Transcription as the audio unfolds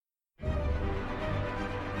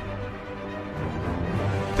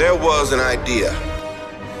There was an idea.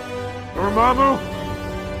 Dormammu,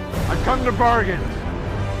 I come to bargain.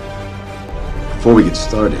 Before we get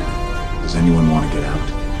started, does anyone want to get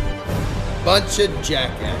out? Bunch of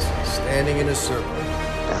jackasses standing in a circle.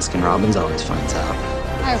 Baskin-Robbins always finds out.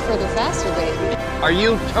 Higher, further, faster, baby. Are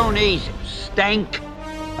you Tony Stank?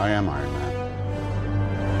 I am Iron Man.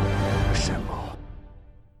 Assemble.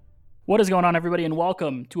 What is going on, everybody, and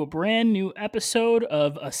welcome to a brand new episode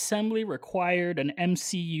of Assembly Required, an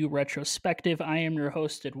MCU retrospective. I am your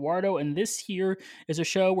host, Eduardo, and this here is a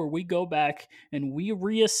show where we go back and we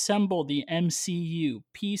reassemble the MCU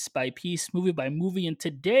piece by piece, movie by movie, and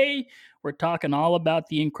today we're talking all about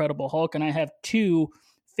The Incredible Hulk, and I have two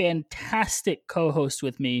fantastic co-hosts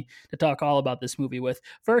with me to talk all about this movie with.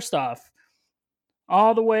 First off,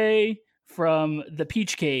 all the way from the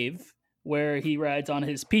Peach Cave, where he rides on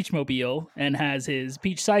his Peachmobile and has his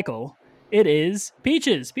Peach Cycle, it is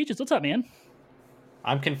Peaches. Peaches, what's up, man?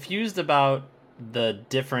 I'm confused about the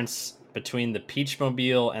difference between the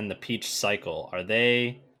Peachmobile and the Peach Cycle. Are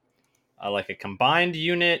they like a combined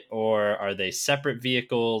unit, or are they separate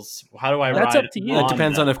vehicles? How do I ride? That's up to you. It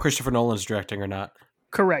depends on if Christopher Nolan's directing or not.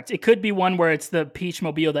 Correct. It could be one where it's the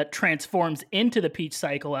Peachmobile that transforms into the Peach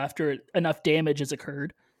Cycle after enough damage has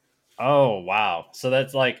occurred. Oh, wow. So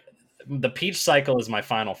that's like the Peach Cycle is my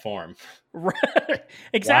final form. Right.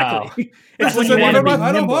 Exactly. Wow. It's when you want to be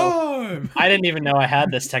nimble. I didn't even know I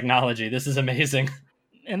had this technology. This is amazing.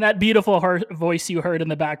 And that beautiful voice you heard in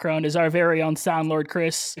the background is our very own sound lord,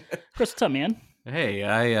 Chris. Chris, what's up, man? Hey,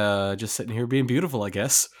 I just sitting here being beautiful, I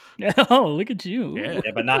guess. Oh, look at you. Yeah,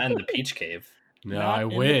 but not in the Peach Cave. No, Not I in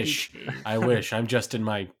the wish. Peach Cave. I wish. I'm just in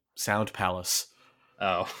my sound palace.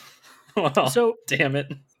 Oh. Well, So- damn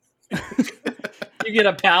it. You get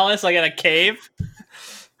a palace, I get a cave.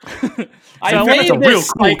 I So made That's a real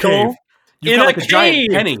this cool cycle cave. You've in got a like a giant cave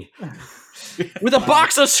penny. with a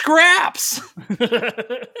box of scraps.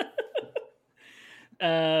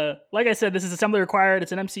 Like I said, this is Assembly Required.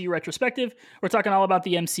 It's an MCU retrospective. We're talking all about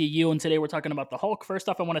the MCU, and today we're talking about the Hulk. First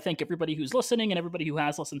off, I want to thank everybody who's listening and everybody who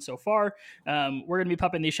has listened so far. We're going to be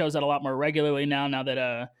pumping these shows out a lot more regularly now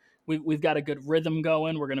that we've got a good rhythm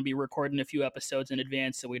going. We're going to be recording a few episodes in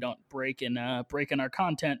advance so we don't break in our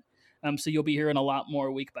content. So you'll be hearing a lot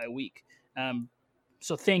more week by week.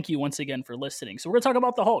 So thank you once again for listening. So we're going to talk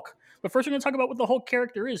about the Hulk. But first we're going to talk about what the Hulk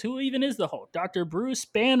character is. Who even is the Hulk? Dr. Bruce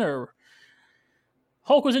Banner.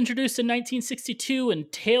 Hulk was introduced in 1962 in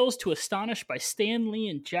Tales to Astonish by Stan Lee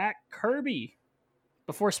and Jack Kirby.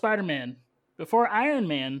 Before Spider-Man, before Iron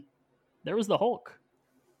Man, there was the Hulk.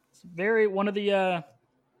 It's one of the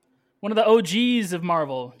OGs of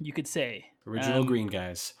Marvel, you could say. Original green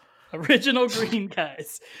guys. Original green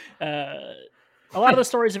guys. A lot of the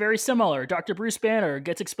stories are very similar. Dr. Bruce Banner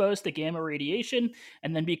gets exposed to gamma radiation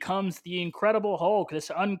and then becomes the Incredible Hulk, this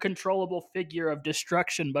uncontrollable figure of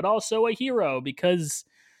destruction, but also a hero because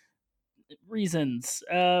reasons.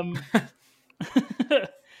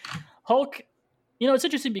 Hulk, it's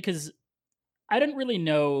interesting because I didn't really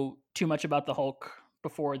know too much about the Hulk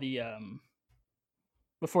before the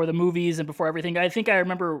movies and before everything. I think I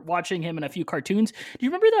remember watching him in a few cartoons. Do you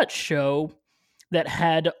remember that show that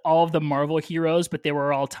had all of the Marvel heroes, but they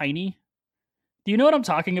were all tiny? Do you know what I'm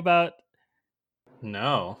talking about?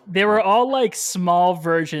 No. They were all like small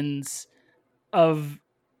versions of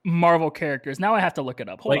Marvel characters. Now I have to look it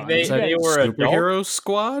up. Hold on. They were Superhero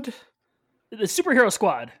Squad? The Superhero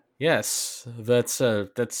Squad. Yes, that's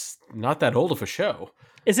not that old of a show.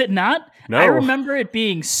 Is it not? No. I remember it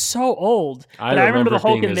being so old. But I remember the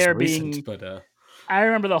Hulk in there being... I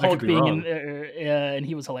remember the Hulk being in there, and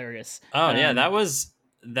he was hilarious. Oh, yeah, that was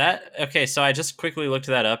that. Okay, so I just quickly looked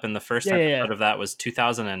that up, and the first episode of that was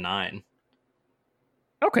 2009.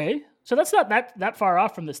 Okay, so that's not that far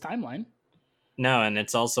off from this timeline. No, and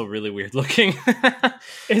it's also really weird looking.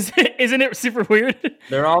 Isn't it super weird?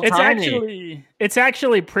 They're all tiny. It's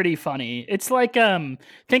actually pretty funny. It's like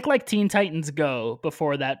think like Teen Titans Go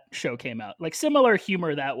before that show came out. Like similar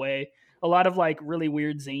humor that way. A lot of like really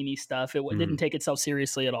weird zany stuff. It didn't take itself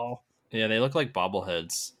seriously at all. Yeah, they look like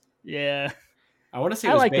bobbleheads. Yeah. I want to say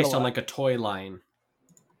it was based on like a toy line.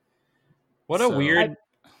 What a weird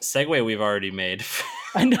segue we've already made.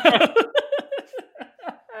 I know.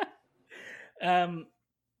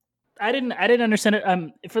 I didn't understand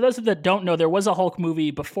it. For those that don't know, there was a Hulk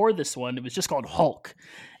movie before this one. It was just called Hulk,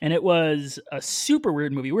 and it was a super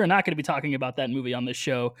weird movie. We're not going to be talking about that movie on this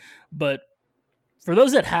show, but for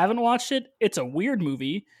those that haven't watched it, it's a weird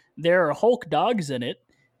movie. There are Hulk dogs in it,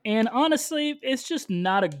 and honestly, it's just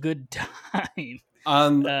not a good time.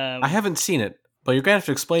 I haven't seen it, but you're gonna have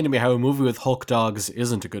to explain to me how a movie with Hulk dogs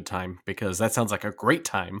isn't a good time, because that sounds like a great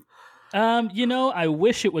time. I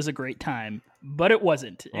wish it was a great time, but it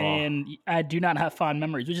wasn't. Oh. And I do not have fond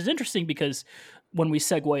memories, which is interesting because when we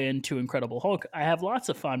segue into Incredible Hulk, I have lots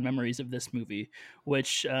of fond memories of this movie,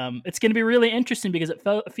 which it's going to be really interesting because it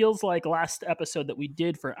feels like last episode that we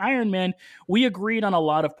did for Iron Man, we agreed on a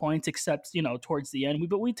lot of points, except, towards the end,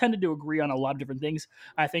 but we tended to agree on a lot of different things.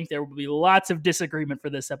 I think there will be lots of disagreement for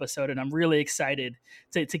this episode, and I'm really excited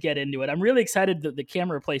to get into it. I'm really excited that the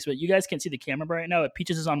camera placement, you guys can't see the camera right now.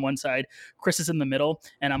 Peaches is on one side, Chris is in the middle,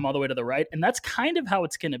 and I'm all the way to the right. And that's kind of how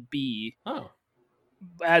it's going to be. Oh.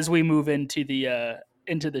 As we move into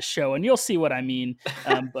the show, and you'll see what I mean.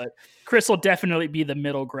 But Chris will definitely be the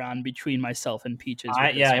middle ground between myself and Peaches.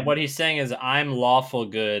 What he's saying is I'm lawful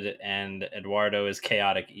good and Eduardo is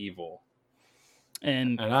chaotic evil.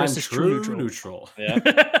 And Chris I'm is true true neutral. Yeah.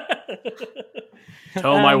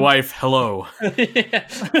 Tell my wife hello. Sneaky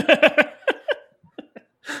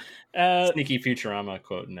Futurama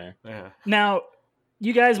quote in there. Yeah. Now,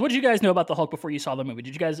 you guys, what did you guys know about the Hulk before you saw the movie?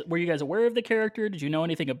 Were you guys aware of the character? Did you know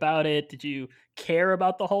anything about it? Did you care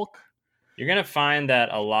about the Hulk? You're going to find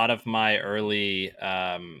that a lot of my early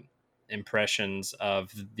impressions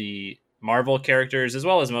of the Marvel characters, as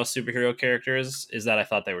well as most superhero characters, is that I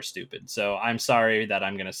thought they were stupid. So I'm sorry that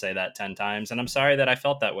I'm going to say that 10 times, and I'm sorry that I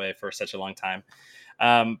felt that way for such a long time.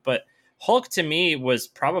 But Hulk to me was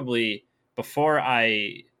probably, before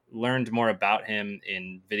I learned more about him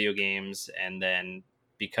in video games, and then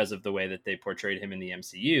because of the way that they portrayed him in the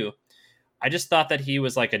MCU, I just thought that he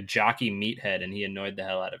was like a jockey meathead, and he annoyed the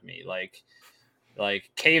hell out of me. Like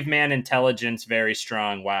caveman intelligence, very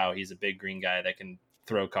strong. Wow, he's a big green guy that can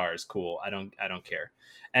throw cars. Cool. I don't care.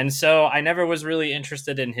 And so I never was really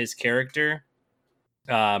interested in his character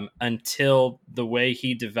until the way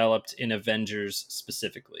he developed in Avengers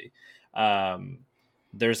specifically.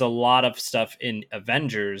 There's a lot of stuff in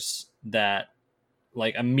Avengers that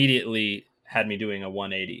like immediately had me doing a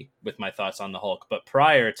 180 with my thoughts on the Hulk. But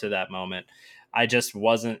prior to that moment, I just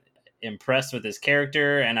wasn't impressed with his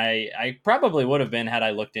character. And I probably would have been had I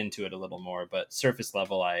looked into it a little more, but surface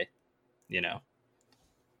level, I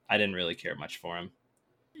didn't really care much for him.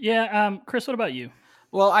 Yeah. Chris, what about you?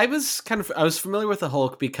 Well, I was familiar with the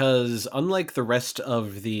Hulk because unlike the rest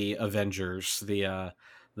of the Avengers, the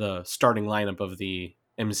starting lineup of the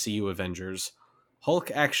MCU Avengers,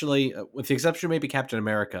 Hulk actually, with the exception of maybe Captain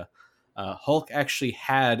America, Hulk actually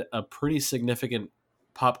had a pretty significant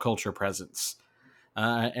pop culture presence.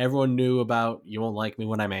 Everyone knew about You Won't Like Me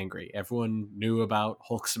When I'm Angry. Everyone knew about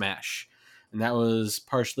Hulk Smash. And that was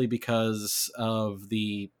partially because of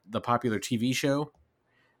the popular TV show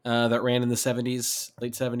that ran in the 70s,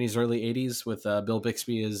 late 70s, early 80s, with Bill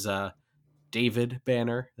Bixby as David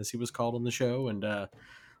Banner, as he was called on the show, and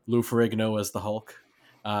Lou Ferrigno as the Hulk.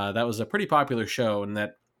 That was a pretty popular show,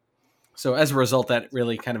 and so as a result, that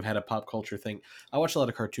really kind of had a pop culture thing. I watched a lot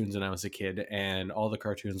of cartoons when I was a kid, and all the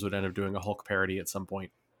cartoons would end up doing a Hulk parody at some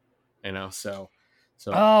point. So.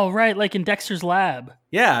 Oh, right, like in Dexter's Lab.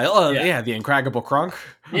 Yeah, the Incredible Kronk.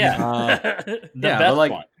 Yeah, the best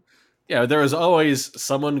one. Yeah, there is always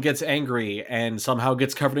someone gets angry and somehow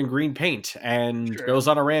gets covered in green paint and goes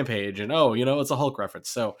on a rampage, and it's a Hulk reference.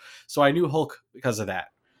 So I knew Hulk because of that,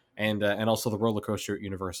 and also the roller coaster at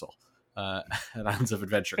Universal, at Islands of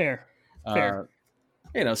Adventure. Fair.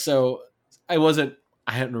 So I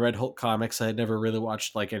hadn't read Hulk comics. I had never really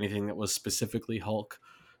watched like anything that was specifically Hulk.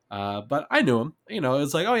 But I knew him.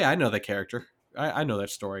 It's like, oh yeah, I know that character. I know that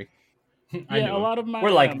story. Yeah, a lot of my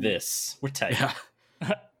we're like this. We're tight. Yeah.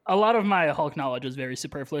 A lot of my Hulk knowledge was very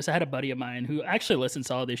superfluous. I had a buddy of mine who actually listens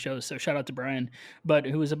to all these shows, so shout out to Brian. But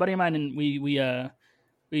who was a buddy of mine, and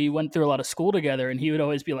we went through a lot of school together, and he would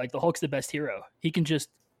always be like, "The Hulk's the best hero. He can just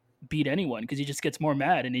beat anyone because he just gets more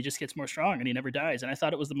mad and he just gets more strong and he never dies." And I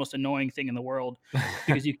thought it was the most annoying thing in the world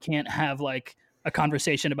because you can't have like a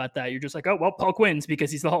conversation about that. You're just like, oh, well, Hulk wins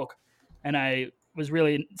because he's the Hulk. And I was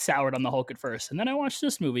really soured on the Hulk at first. And then I watched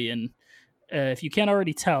this movie, and if you can't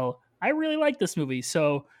already tell, I really like this movie.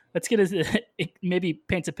 So let's it maybe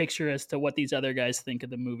paints a picture as to what these other guys think of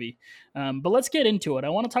the movie. But let's get into it. I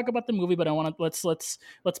want to talk about the movie, but I want to let's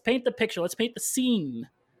paint the picture. Let's paint the scene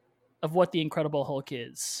of what the Incredible Hulk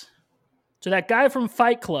is. So that guy from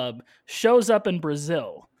Fight Club shows up in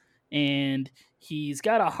Brazil, and he's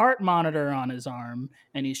got a heart monitor on his arm,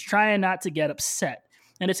 and he's trying not to get upset.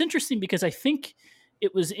 And it's interesting because I think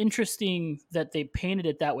it was interesting that they painted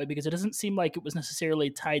it that way because it doesn't seem like it was necessarily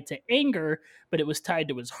tied to anger, but it was tied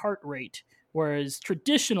to his heart rate. Whereas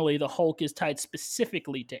traditionally the Hulk is tied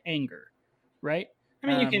specifically to anger, right? I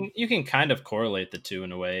mean, you can kind of correlate the two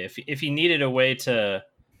in a way. If he needed a way to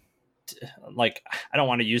like, I don't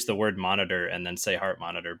want to use the word monitor and then say heart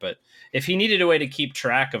monitor, but if he needed a way to keep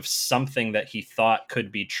track of something that he thought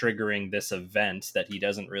could be triggering this event that he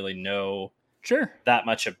doesn't really know that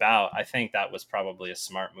much about, I think that was probably a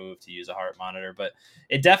smart move to use a heart monitor. But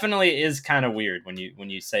it definitely is kind of weird when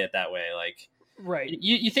you say it that way. Like, right,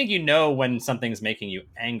 you think when something's making you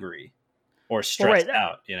angry or stressed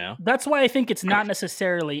out, That's why I think it's not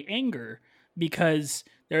necessarily anger, because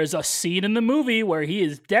there's a scene in the movie where he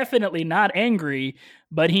is definitely not angry,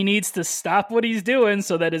 but he needs to stop what he's doing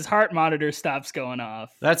so that his heart monitor stops going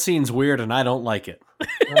off. That scene's weird, and I don't like it.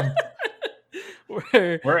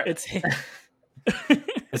 It's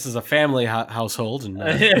this is a family household, and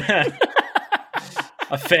a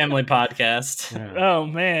family podcast. Yeah. Oh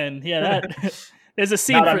man, yeah. That there's a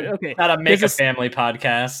scene not a family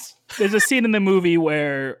podcast. There's a scene in the movie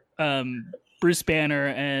where Bruce Banner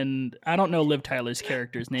and I don't know Liv Tyler's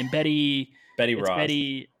character's name, Betty Ross.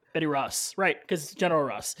 Betty Ross, right? Because General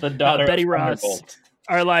Ross, the daughter Betty of Ross,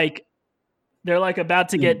 are like they're like about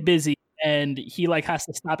to get busy, and he like has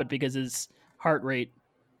to stop it because his heart rate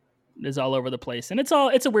is all over the place, and it's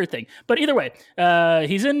a weird thing. But either way,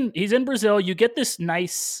 he's in Brazil. You get this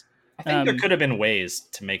nice. I think there could have been ways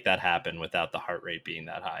to make that happen without the heart rate being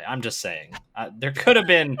that high. I'm just saying, there could have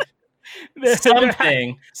been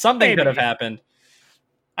something could have happened.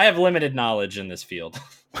 I have limited knowledge in this field.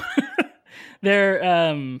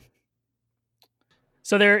 He's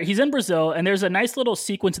in Brazil, and there's a nice little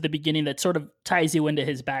sequence at the beginning that sort of ties you into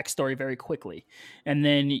his backstory very quickly, and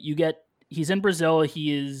then he's in Brazil.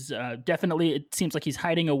 He is definitely, it seems like he's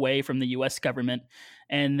hiding away from the U.S. government.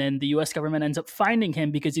 And then the U.S. government ends up finding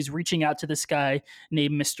him because he's reaching out to this guy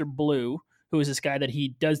named Mr. Blue, who is this guy that he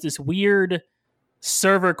does this weird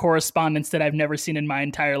server correspondence that I've never seen in my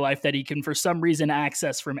entire life that he can, for some reason,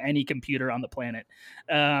 access from any computer on the planet.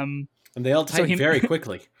 And they all type very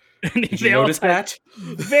quickly. Did you notice that?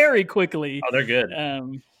 Very quickly. Oh, they're good.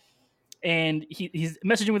 And he's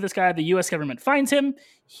messaging with this guy. The U.S. government finds him.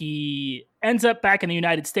 He ends up back in the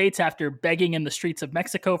United States after begging in the streets of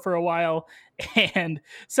Mexico for a while. And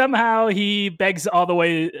somehow he begs all the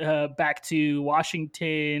way back to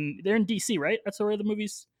Washington. They're in D.C., right? That's where the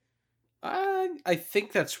movie's... I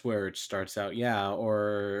think that's where it starts out. Yeah,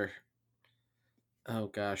 or... Oh,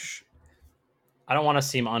 gosh. I don't want to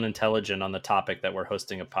seem unintelligent on the topic that we're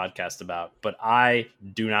hosting a podcast about, but I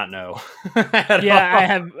do not know.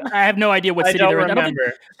 Yeah, I have no idea what city they're in.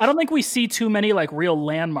 I don't think we see too many like real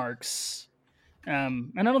landmarks.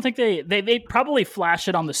 And I don't think they probably flash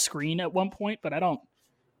it on the screen at one point, but I don't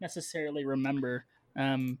necessarily remember.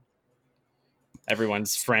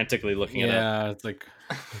 Everyone's frantically looking it up. Yeah, it's like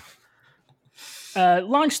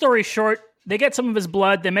long story short, they get some of his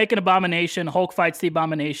blood. They make an abomination. Hulk fights the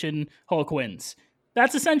abomination. Hulk wins.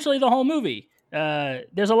 That's essentially the whole movie.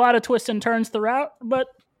 There's a lot of twists and turns throughout, but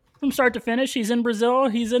from start to finish, he's in Brazil.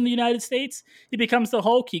 He's in the United States. He becomes the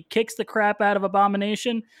Hulk. He kicks the crap out of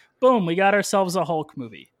Abomination. Boom, we got ourselves a Hulk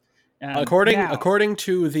movie. According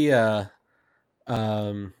to the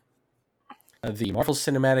Marvel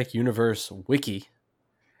Cinematic Universe wiki,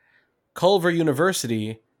 Culver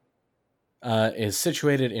University is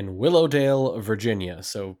situated in Willowdale, Virginia,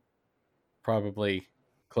 so probably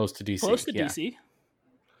close to DC. Close to DC.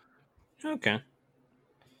 Okay.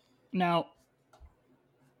 Now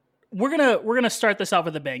we're gonna start this off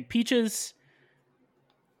with a bang. Peaches,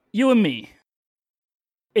 you and me.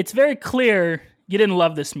 It's very clear you didn't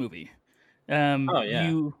love this movie. Oh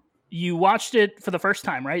yeah. You watched it for the first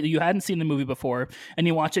time, right? You hadn't seen the movie before, and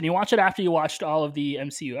you watch it after you watched all of the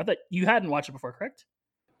MCU. I thought you hadn't watched it before, correct?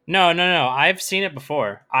 No. I've seen it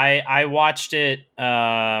before. I watched it.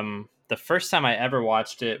 The first time I ever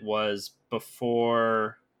watched it was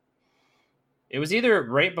before. It was either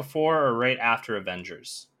right before or right after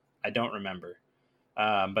Avengers. I don't remember,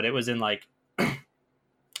 but it was in like.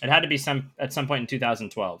 It had to be at some point in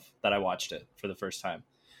 2012 that I watched it for the first time.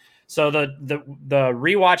 So the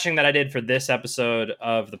rewatching that I did for this episode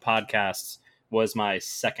of the podcast was my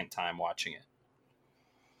second time watching it.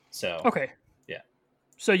 So okay.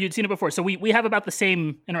 So you'd seen it before. So we have about the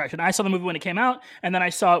same interaction. I saw the movie when it came out, and then I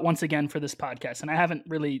saw it once again for this podcast, and I haven't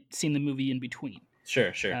really seen the movie in between.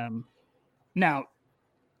 Sure. Now,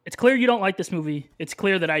 it's clear you don't like this movie. It's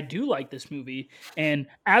clear that I do like this movie. And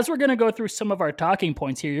as we're going to go through some of our talking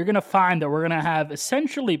points here, you're going to find that we're going to have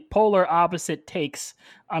essentially polar opposite takes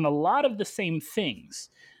on a lot of the same things.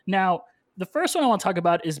 Now, the first one I want to talk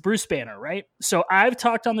about is Bruce Banner, right? So I've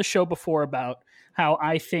talked on the show before about how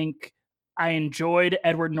I think I enjoyed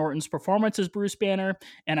Edward Norton's performance as Bruce Banner,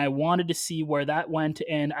 and I wanted to see where that went,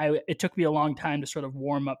 and it took me a long time to sort of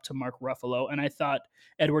warm up to Mark Ruffalo, and I thought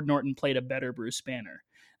Edward Norton played a better Bruce Banner.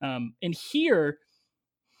 And here,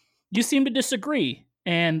 you seem to disagree.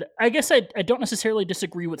 And I guess I don't necessarily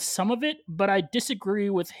disagree with some of it, but I disagree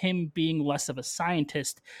with him being less of a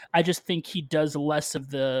scientist. I just think he does less of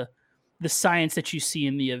the science that you see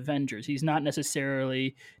in the Avengers. He's not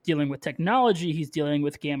necessarily dealing with technology. He's dealing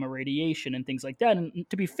with gamma radiation and things like that. And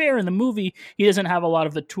to be fair, in the movie, he doesn't have a lot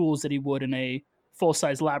of the tools that he would in a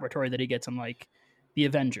full-size laboratory that he gets in like the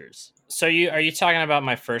Avengers. So are you talking about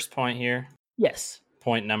my first point here? Yes.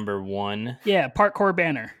 Point number 1. Yeah, Parkour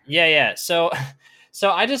Banner. Yeah. So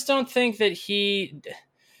I just don't think that he's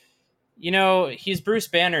Bruce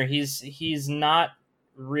Banner. He's not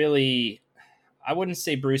really, I wouldn't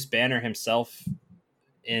say Bruce Banner himself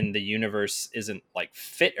in the universe isn't like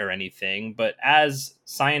fit or anything, but as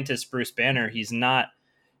scientist Bruce Banner, he's not,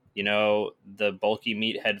 the bulky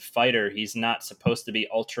meathead fighter. He's not supposed to be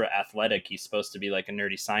ultra athletic. He's supposed to be like a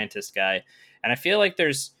nerdy scientist guy. And I feel like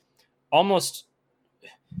there's almost,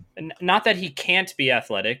 not that he can't be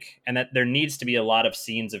athletic and that there needs to be a lot of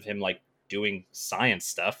scenes of him like doing science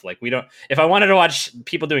stuff. Like if I wanted to watch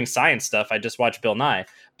people doing science stuff, I'd just watch Bill Nye,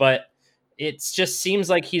 but it just seems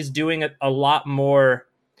like he's doing a lot more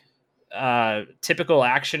typical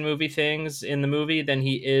action movie things in the movie than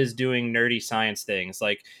he is doing nerdy science things.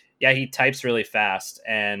 Like, yeah, he types really fast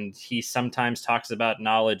and he sometimes talks about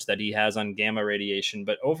knowledge that he has on gamma radiation,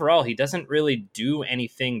 but overall he doesn't really do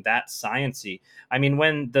anything that sciencey. I mean,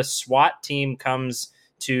 when the SWAT team comes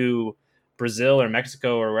to Brazil or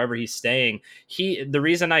Mexico or wherever he's staying, the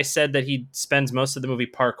reason I said that he spends most of the movie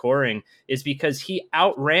parkouring is because he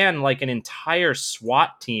outran like an entire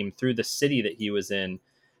SWAT team through the city that he was in.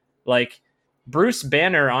 Like, Bruce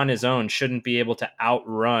Banner on his own shouldn't be able to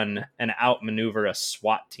outrun and outmaneuver a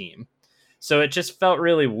SWAT team. So it just felt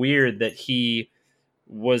really weird that he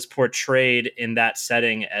was portrayed in that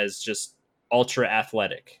setting as just ultra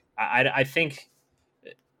athletic. I think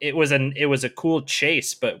it was a cool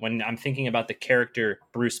chase, but when I'm thinking about the character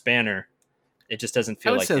Bruce Banner, it just doesn't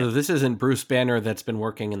feel like I would say that this isn't Bruce Banner that's been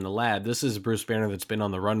working in the lab. This is Bruce Banner that's been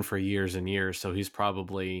on the run for years and years. So he's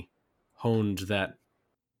probably honed that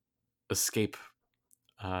escape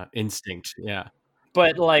instinct. Yeah.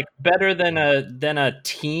 But like better than a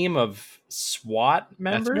team of SWAT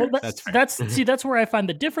members. That's where I find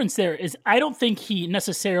the difference. There is, I don't think he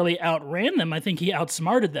necessarily outran them. I think he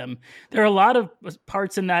outsmarted them. There are a lot of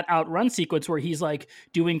parts in that outrun sequence where he's like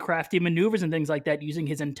doing crafty maneuvers and things like that, using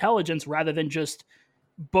his intelligence rather than just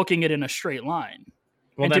booking it in a straight line.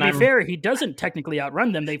 Well, and to be fair, he doesn't technically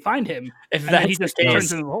outrun them. They find him, if and then he just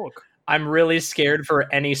turns into the Hulk. I'm really scared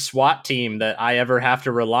for any SWAT team that I ever have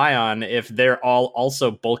to rely on if they're all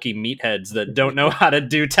also bulky meatheads that don't know how to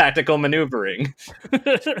do tactical maneuvering.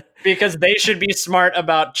 Because they should be smart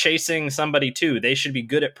about chasing somebody too. They should be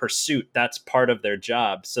good at pursuit. That's part of their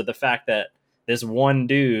job. So the fact that this one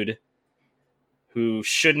dude who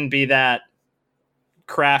shouldn't be that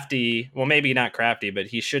crafty, well, maybe not crafty, but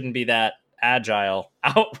he shouldn't be that agile,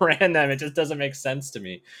 outran them. It just doesn't make sense to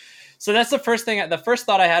me. So that's the first thing. The first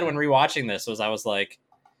thought I had when rewatching this was I was like,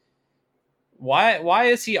 why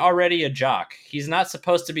is he already a jock? He's not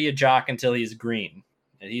supposed to be a jock until he's green.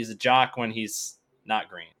 And he's a jock when he's not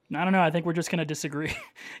green. I don't know. I think we're just going to disagree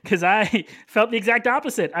because I felt the exact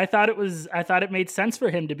opposite. I thought it made sense for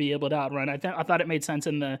him to be able to outrun. I thought it made sense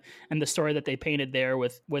in the story that they painted there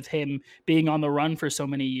with him being on the run for so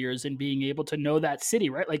many years and being able to know that city,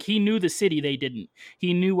 right? Like he knew the city, they didn't.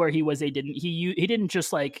 He knew where he was, they didn't. He didn't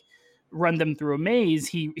just like run them through a maze.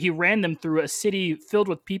 He ran them through a city filled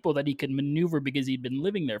with people that he could maneuver because he'd been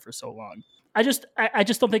living there for so long. I just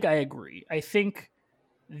don't think I agree. I think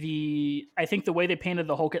the way they painted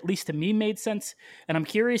the Hulk, at least to me, made sense. And I'm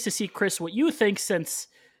curious to see, Chris, what you think, since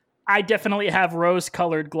I definitely have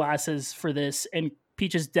rose-colored glasses for this, and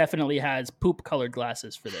Peaches definitely has poop-colored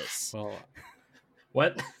glasses for this. Well,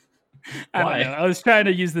 what? I don't know. I was trying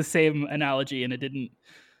to use the same analogy, and it didn't.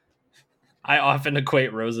 I often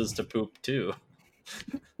equate roses to poop too.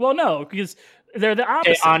 Well, no, because they're the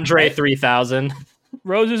opposite. Hey, Andre 3000.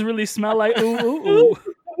 Roses really smell like ooh, ooh,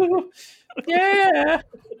 ooh. Yeah.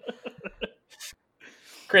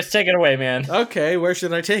 Chris, take it away, man. Okay, where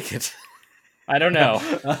should I take it? I don't know.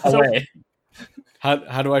 Away.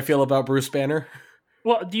 How do I feel about Bruce Banner?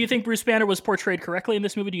 Well, do you think Bruce Banner was portrayed correctly in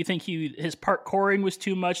this movie? Do you think his parkouring was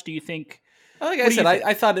too much? Do you think... Like I said,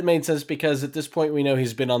 I thought it made sense because at this point we know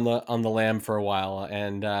he's been on the lam for a while,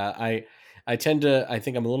 and I think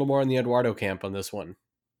I'm a little more in the Eduardo camp on this one,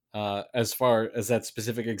 as far as that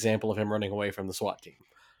specific example of him running away from the SWAT team.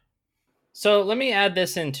 So let me add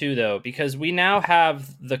this in too, though, because we now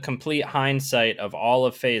have the complete hindsight of all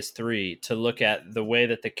of Phase 3 to look at the way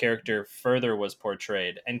that the character further was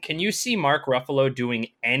portrayed. And can you see Mark Ruffalo doing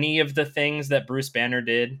any of the things that Bruce Banner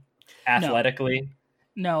did athletically?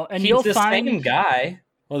 No, and He's you'll the find same guy.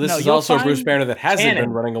 Well, this No, is you'll also Bruce find Banner that hasn't been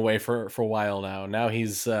canon. running away for a while now. Now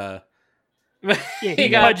he's Yeah, He he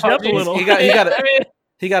got budged up a puppies. little. he got I mean,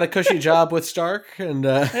 he got a cushy job with Stark, and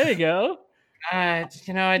There you go. I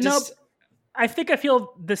Nope. just I think I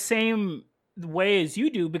feel the same way as you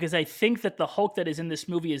do because I think that the Hulk that is in this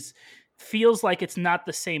movie feels like it's not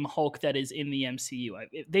the same Hulk that is in the MCU.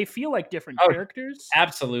 They feel like different Oh, characters.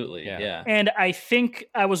 absolutely, Yeah. yeah. And I think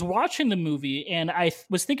I was watching the movie and I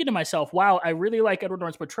was thinking to myself, wow, I really like Edward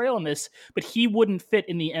Norton's portrayal in this, but he wouldn't fit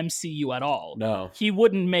in the MCU at all. no, He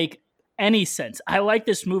wouldn't make any sense. I like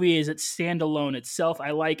this movie as its standalone itself.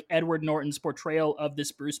 I like Edward Norton's portrayal of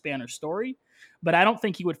this Bruce Banner story, but I don't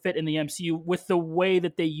think he would fit in the MCU with the way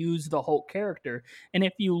that they use the Hulk character. And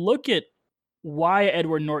if you look at why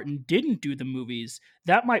Edward Norton didn't do the movies,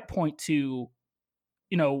 that might point to,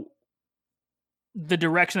 the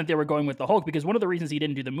direction that they were going with the Hulk, because one of the reasons he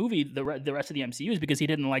didn't do the movie, the rest of the MCU, is because he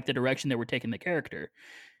didn't like the direction they were taking the character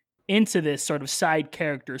into this sort of side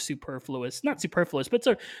character, not superfluous, but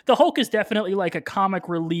the Hulk is definitely like a comic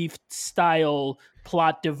relief style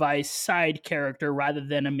plot device side character rather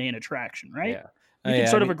than a main attraction, right? yeah. You can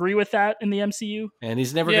sort of agree with that in the MCU. And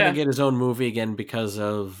he's never Yeah. going to get his own movie again because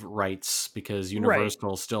of rights, because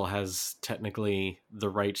Universal still has technically the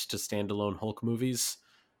rights to standalone Hulk movies.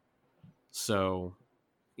 So,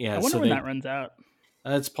 yeah. I wonder when that runs out.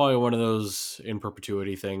 That's probably one of those in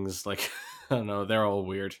perpetuity things. Like, I don't know, they're all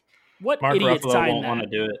weird. What Mark idiot Ruffalo signed won't that? want to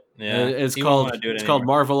do it. Yeah, It's he won't called wanna do it it's anymore. called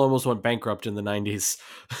Marvel almost went bankrupt in the 90s.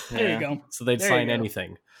 There Yeah. you go. So they'd There you sign go.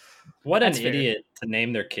 anything. What an That's fair. idiot to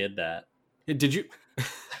name their kid that. Did you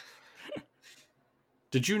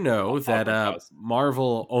Did you know that House.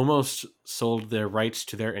 Marvel almost sold their rights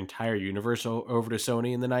to their entire universe over to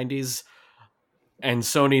Sony in the 90s? And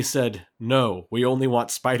Sony said, "No, we only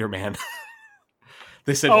want Spider-Man."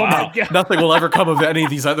 They said, Oh my "Wow, God. nothing will ever come of any of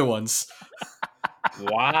these other ones.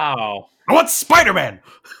 Wow. I want Spider-Man."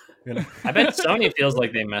 I bet Sony feels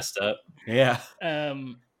like they messed up. Yeah.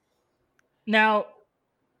 Now,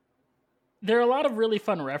 there are a lot of really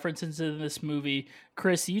fun references in this movie.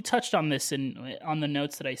 Chris, you touched on this on the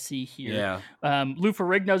notes that I see here. Yeah. Lou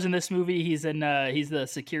Ferrigno's in this movie. He's the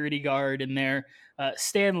security guard in there.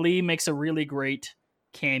 Stan Lee makes a really great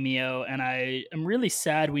cameo, and I am really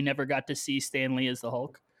sad we never got to see Stan Lee as the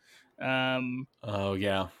Hulk. Oh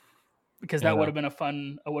yeah. Because Yeah, that would have been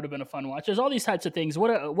a fun watch. There's all these types of things.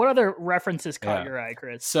 What other references caught Yeah. your eye,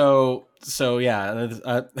 Chris? So yeah,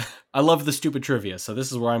 I love the stupid trivia. So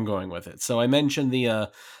this is where I'm going with it. So I mentioned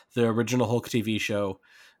the original Hulk TV show,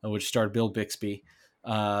 which starred Bill Bixby,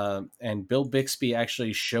 and Bill Bixby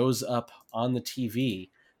actually shows up on the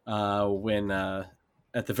TV when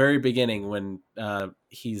at the very beginning when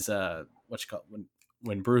he's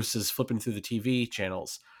when Bruce is flipping through the TV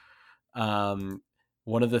channels.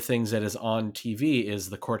 One of the things that is on TV is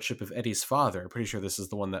the courtship of Eddie's father. I'm pretty sure this is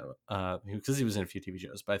the one that, because he was in a few TV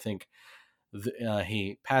shows, but I think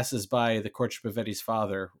he passes by the courtship of Eddie's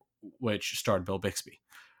father, which starred Bill Bixby.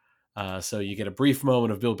 So you get a brief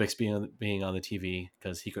moment of Bill Bixby being on the TV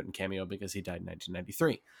because he couldn't cameo because he died in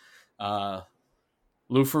 1993.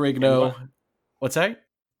 Lou Ferrigno. What's that?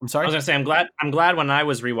 I'm sorry. I was gonna say I'm glad when I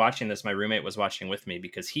was rewatching this, my roommate was watching with me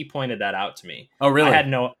because he pointed that out to me. Oh, really? I had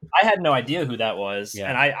no idea who that was, Yeah.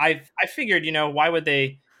 and I figured, why would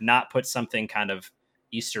they not put something kind of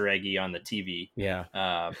Easter eggy on the TV?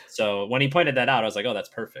 Yeah. So when he pointed that out, I was like, oh, that's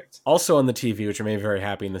perfect. Also on the TV, which made me very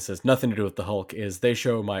happy, and this has nothing to do with the Hulk, is they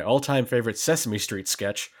show my all-time favorite Sesame Street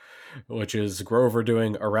sketch, which is Grover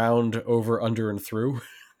doing around, over, under, and through,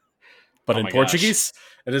 but Oh in my Portuguese.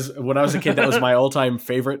 It is. When I was a kid, that was my all-time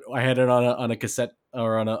favorite. I had it on a cassette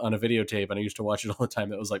or on a videotape, and I used to watch it all the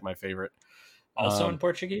time. That was like my favorite. Also in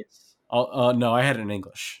Portuguese? No, I had it in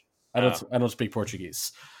English. I don't. Oh. I don't speak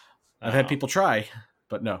Portuguese. I've had people try,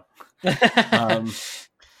 but no.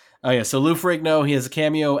 Oh yeah, so Lou Ferrigno, he has a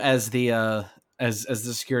cameo as the as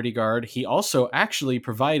the security guard. He also actually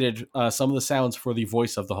provided some of the sounds for the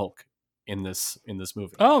voice of the Hulk in this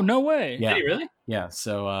movie. Oh, no way. Yeah. Did he really? Yeah,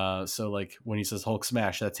 so like when he says Hulk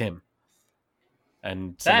smash, that's him.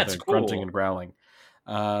 And some That's of the grunting cool. and growling.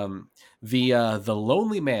 The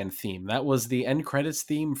Lonely Man theme, that was the end credits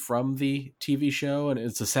theme from the TV show, and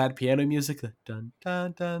it's a sad piano music. Dun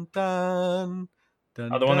dun dun dun.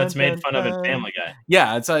 Oh, the one that's made fun of in Family Guy.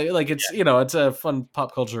 Yeah, it's it's a fun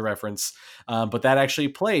pop culture reference. But that actually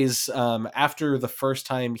plays after the first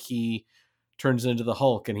time he turns into the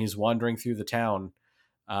Hulk and he's wandering through the town,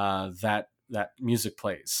 that music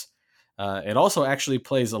plays. It also actually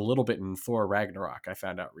plays a little bit in Thor Ragnarok, I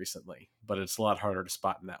found out recently, but it's a lot harder to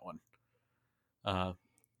spot in that one. I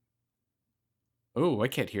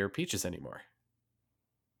can't hear Peaches anymore.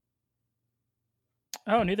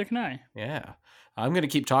 Oh, neither can I. Yeah. I'm going to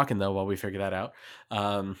keep talking, though, while we figure that out.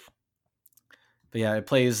 But yeah, it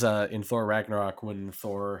plays in Thor Ragnarok when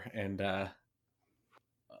Thor and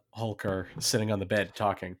Hulk are sitting on the bed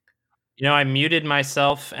talking. I muted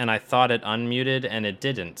myself and I thought it unmuted and it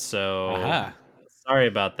didn't. So sorry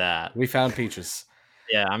about that. We found Peaches.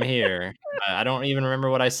 Yeah, I'm here. I don't even remember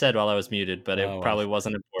what I said while I was muted, but it probably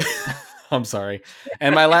wasn't important. I'm sorry.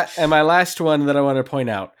 And my last one that I want to point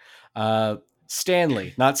out,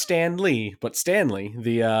 Stanley, not Stan Lee, but Stanley,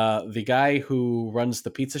 the guy who runs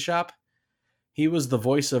the pizza shop. He was the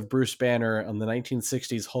voice of Bruce Banner on the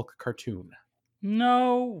 1960s Hulk cartoon.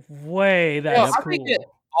 No way. That's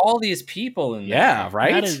cool. All these people in there. Yeah,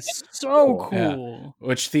 right? That is so cool. Yeah.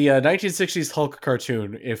 Which the 1960s Hulk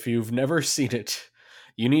cartoon, if you've never seen it,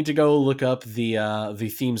 you need to go look up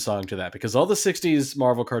the theme song to that, because all the 60s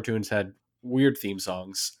Marvel cartoons had weird theme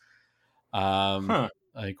songs.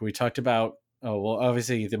 Like we talked about,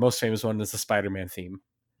 obviously the most famous one is the Spider-Man theme.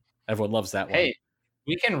 Everyone loves that one. Hey,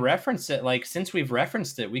 we can reference it. Like, since we've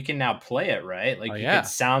referenced it, we can now play it, right? Like, you can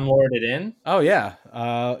soundboard it in. Oh, yeah.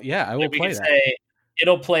 I will play that. Say,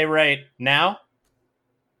 it'll play right now.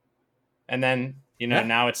 And then,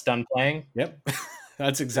 now it's done playing. Yep.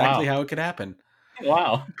 That's exactly how it could happen.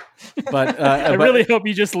 Wow. But I really hope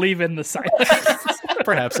you just leave in the silence.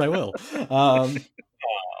 Perhaps I will.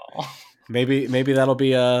 Maybe that'll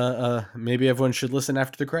be maybe everyone should listen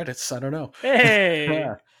after the credits. I don't know. Hey.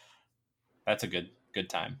 Yeah. That's a good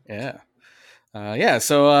time. Yeah.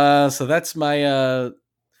 So that's my and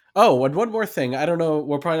one more thing. I don't know,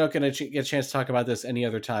 we're probably not going to get a chance to talk about this any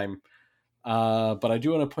other time. But I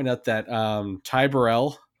do want to point out that Ty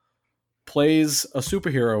Burrell plays a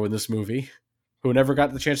superhero in this movie who never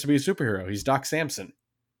got the chance to be a superhero. He's Doc Samson.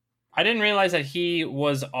 I didn't realize that he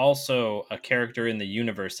was also a character in the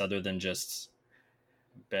universe other than just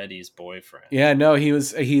Betty's boyfriend. Yeah, no,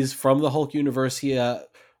 he's from the Hulk universe.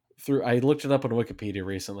 I looked it up on Wikipedia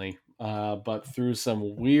recently, but through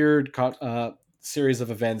some weird series of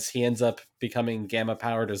events, he ends up becoming gamma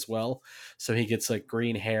powered as well. So he gets like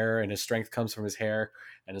green hair, and his strength comes from his hair.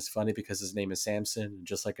 And it's funny because his name is Samson,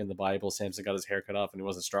 just like in the Bible, Samson got his hair cut off and he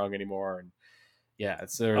wasn't strong anymore. And yeah,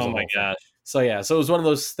 oh my gosh. So yeah, so it was one of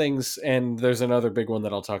those things, and there's another big one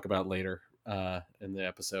that I'll talk about later in the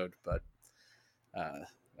episode. But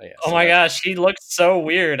oh my gosh, he looks so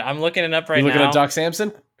weird. I'm looking it up right now. Looking at Doc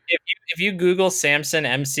Samson? If you Google Samson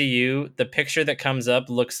MCU, the picture that comes up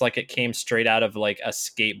looks like it came straight out of like a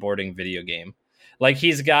skateboarding video game. Like,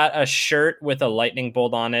 he's got a shirt with a lightning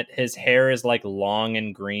bolt on it. His hair is like long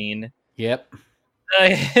and green. Yep.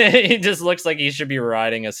 He just looks like he should be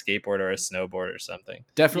riding a skateboard or a snowboard or something.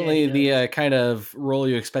 Definitely the kind of role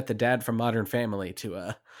you expect the dad from Modern Family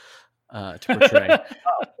to portray.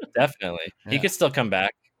 Oh, definitely. Yeah. He could still come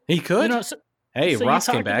back. He could. Ross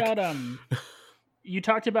came back. You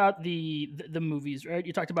talked about the movies, right?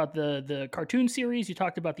 You talked about the cartoon series. You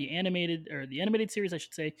talked about the animated series, I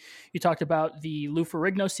should say. You talked about the Lou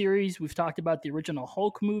Ferrigno series. We've talked about the original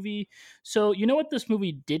Hulk movie. So you know what this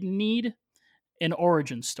movie didn't need? An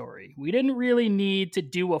origin story. We didn't really need to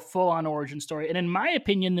do a full-on origin story. And in my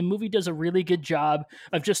opinion, the movie does a really good job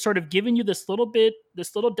of just sort of giving you this little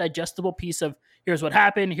digestible piece of here's what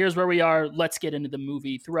happened, here's where we are, let's get into the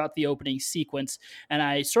movie throughout the opening sequence. And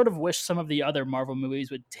I sort of wish some of the other Marvel movies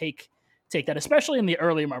would take that, especially in the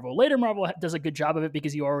early Marvel. Later Marvel does a good job of it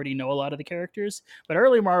because you already know a lot of the characters. But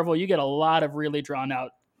early Marvel, you get a lot of really drawn out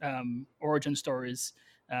origin stories,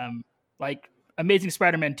 like Amazing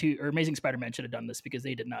Spider-Man 2 or Amazing Spider-Man should have done this because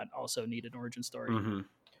they did not also need an origin story. Mm-hmm.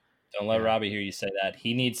 Don't let Robbie hear you say that.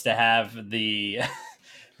 He needs to have the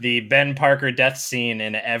Ben Parker death scene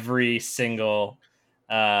in every single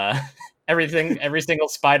every single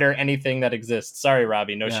spider, anything that exists. Sorry,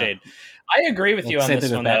 Robbie, no shade. I agree with you on this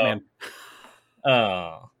one,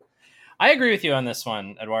 though. I agree with you on this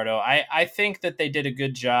one, Eduardo. I think that they did a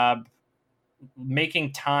good job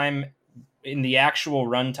making time in the actual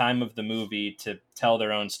runtime of the movie to tell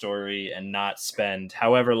their own story and not spend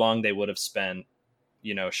however long they would have spent,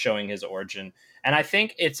 showing his origin. And I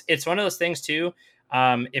think it's one of those things too.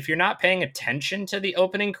 If you're not paying attention to the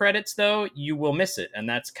opening credits, though, you will miss it, and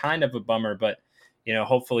that's kind of a bummer. But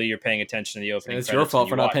hopefully you're paying attention to the opening. It's your fault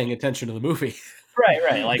for not paying attention to the movie.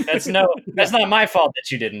 Right. Like that's not my fault that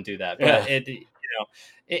you didn't do that. But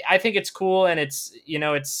I think it's cool, and it's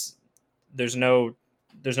there's no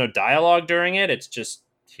there's no dialogue during it. It's just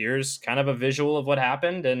here's kind of a visual of what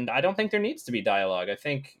happened, and I don't think there needs to be dialogue. I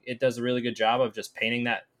think it does a really good job of just painting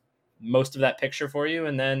that most of that picture for you,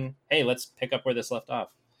 and then hey, let's pick up where this left off.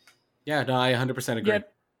 Yeah, no, I 100% agree. Yeah,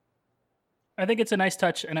 I think it's a nice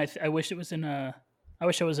touch, and I wish it was in I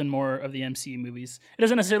wish it was in more of the MCU movies. It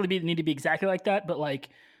doesn't necessarily need to be exactly like that, but like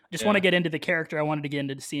I just want to get into the character. I wanted to get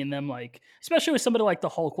into seeing them, like especially with somebody like the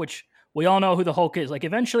Hulk, which we all know who the Hulk is. Like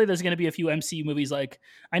eventually, there's going to be a few MCU movies. Like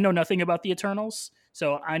I know nothing about the Eternals,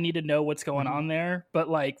 so I need to know what's going on there. But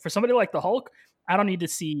like for somebody like the Hulk, I don't need to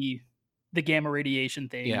see the gamma radiation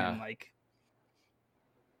thing.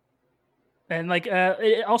 And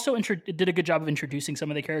it also it did a good job of introducing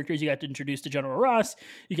some of the characters. You got to introduce to General Ross.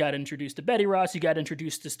 You got introduced to Betty Ross. You got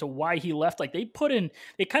introduced as to why he left. Like they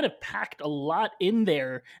kind of packed a lot in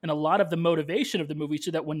there and a lot of the motivation of the movie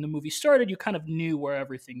so that when the movie started, you kind of knew where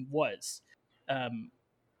everything was.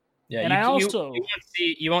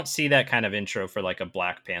 You won't see that kind of intro for like a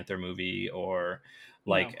Black Panther movie or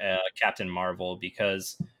like Captain Marvel,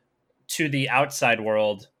 because to the outside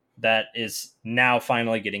world that is now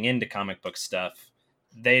finally getting into comic book stuff,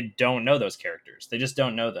 they don't know those characters. They just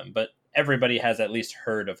don't know them. But everybody has at least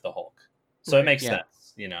heard of the Hulk. So it makes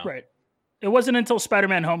sense, you know? Right. It wasn't until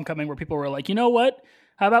Spider-Man Homecoming where people were like, you know what?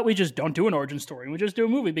 How about we just don't do an origin story? We just do a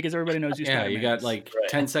movie because everybody knows who Spider-Man is. You got like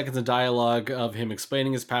 10 seconds of dialogue of him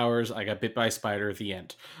explaining his powers. I got bit by a spider at the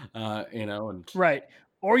end. Right.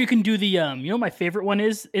 Or you can do the, my favorite one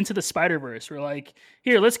is Into the Spider-Verse. We're like,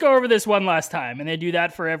 here, let's go over this one last time. And they do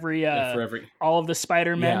that for every all of the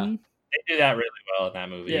Spider-Men. Yeah. They do that really well in that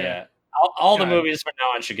movie, yeah. All the movies from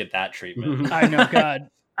now on should get that treatment. I know,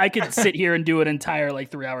 God. I could sit here and do an entire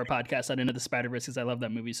 3-hour podcast on Into the Spider-Verse because I love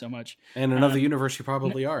that movie so much. And another universe you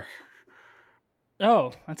probably are.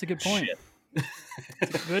 Oh, that's a good point.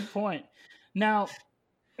 That's a good point. Now,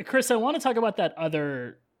 Chris, I want to talk about that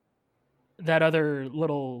other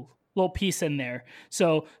little piece in there.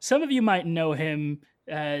 So some of you might know him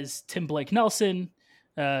as Tim Blake Nelson.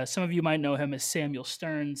 Some of you might know him as Samuel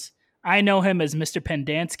Stearns. I know him as Mr.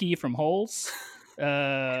 Pendanski from Holes.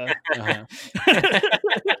 Oh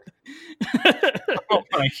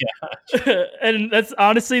my gosh. And that's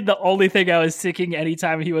honestly the only thing I was thinking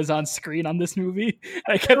anytime he was on screen on this movie.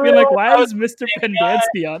 I kept being like, why is Mr.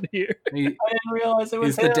 Pendanski on here? I didn't realize it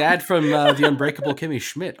was He's the dad from The Unbreakable Kimmy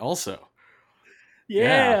Schmidt also.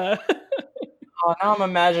 Yeah. Oh, now I'm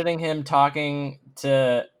imagining him talking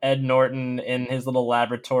to Ed Norton in his little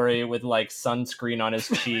laboratory with sunscreen on his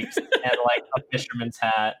cheeks and a fisherman's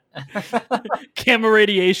hat. Gamma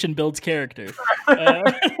radiation builds character. Oh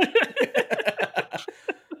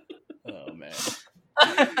man.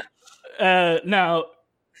 Now,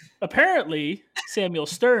 apparently, Samuel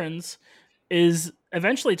Stearns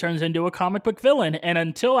eventually turns into a comic book villain, and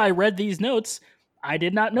until I read these notes, I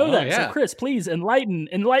did not know that. Yeah. So, Chris, please enlighten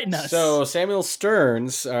us. So, Samuel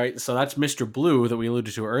Stearns, all right, so that's Mr. Blue that we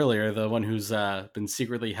alluded to earlier, the one who's been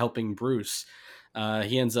secretly helping Bruce.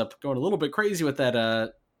 He ends up going a little bit crazy with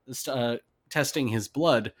that, testing his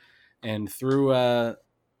blood, and through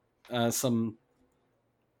some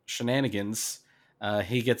shenanigans,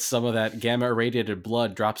 he gets some of that gamma irradiated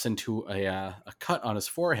blood, drops into a cut on his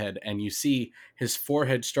forehead, and you see his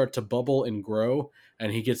forehead start to bubble and grow,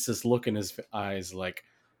 and he gets this look in his eyes like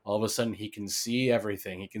all of a sudden he can see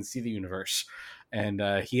everything. He can see the universe. And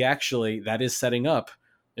he actually, that is setting up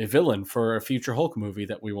a villain for a future Hulk movie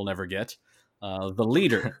that we will never get. The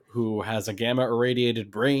Leader, who has a gamma irradiated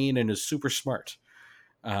brain and is super smart.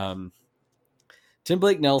 Tim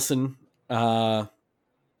Blake Nelson,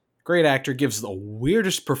 great actor, gives the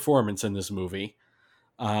weirdest performance in this movie.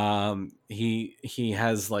 He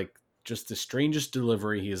has just the strangest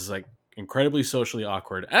delivery. He's incredibly socially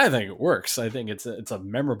awkward. And I think it works. I think it's a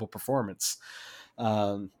memorable performance.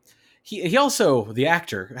 He also, the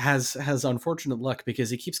actor, has unfortunate luck because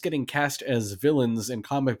he keeps getting cast as villains in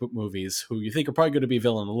comic book movies who you think are probably going to be a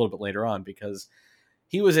villain a little bit later on, because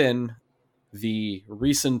he was in the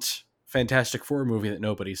recent Fantastic Four movie that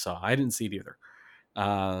nobody saw. I didn't see it either.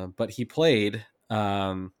 But he played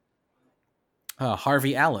Harvey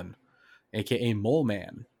Allen, aka Mole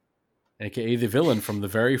Man, aka the villain from the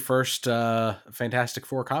very first Fantastic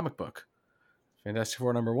Four comic book, Fantastic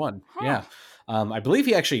Four #1. Huh. Yeah, I believe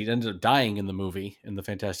he actually ended up dying in the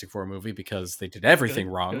Fantastic Four movie, because they did everything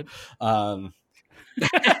wrong. You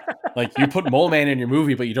put Mole Man in your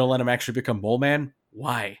movie, but you don't let him actually become Mole Man.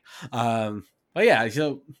 Why? But yeah,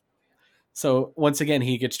 so once again,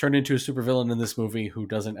 he gets turned into a supervillain in this movie who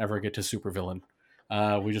doesn't ever get to supervillain.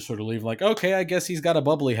 We just sort of leave okay, I guess he's got a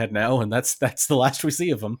bubbly head now, and that's the last we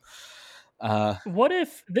see of him. What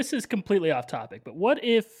if, this is completely off topic, but what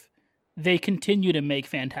if they continue to make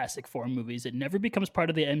Fantastic Four movies. It never becomes part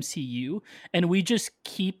of the MCU, and we just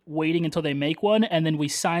keep waiting until they make one, and then we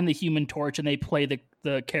sign the Human Torch, and they play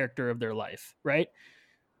the character of their life, right?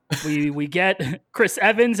 We get Chris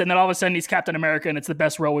Evans, and then all of a sudden he's Captain America, and it's the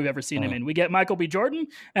best role we've ever seen him in. We get Michael B. Jordan,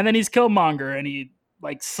 and then he's Killmonger, and he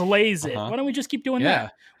like slays it. Why don't we just keep doing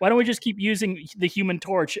that? Why don't we just keep using the Human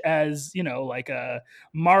Torch as, like a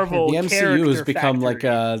Marvel The MCU has become factory.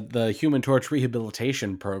 like the Human Torch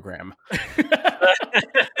rehabilitation program.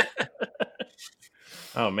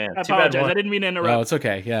 Oh man, I apologize. I didn't mean to interrupt. No, it's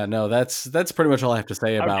okay. Yeah, no, that's pretty much all I have to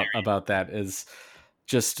say about that. Is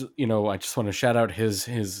just I just want to shout out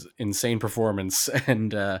his insane performance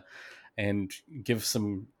and give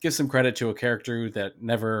some credit to a character that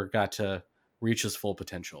never got to reach his full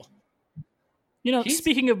potential.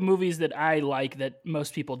 Speaking of movies that I like that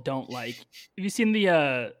most people don't like, have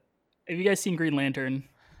you guys seen Green Lantern?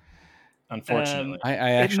 Unfortunately, I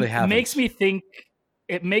actually haven't.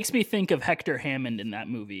 It makes me think of Hector Hammond in that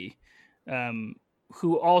movie,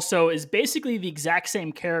 who also is basically the exact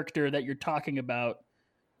same character that you're talking about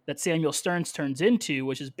that Samuel Stearns turns into,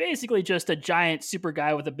 which is basically just a giant super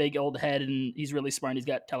guy with a big old head, and he's really smart. And he's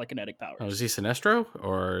got telekinetic powers. Oh, is he Sinestro,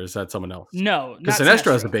 or is that someone else? No, because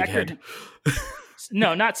Sinestro has a big head.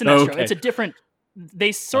 No, not Sinestro. Okay. It's a different.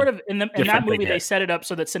 They sort of in that movie they set it up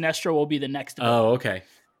so that Sinestro will be the next villain. Oh, okay.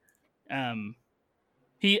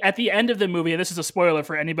 He at the end of the movie, and this is a spoiler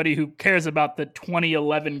for anybody who cares about the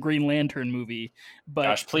 2011 Green Lantern movie, but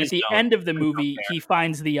at the end of the movie, he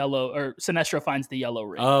finds Sinestro finds the yellow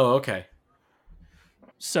ring. Oh, okay.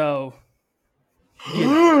 So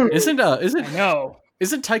isn't I know.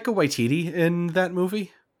 Isn't Taika Waititi in that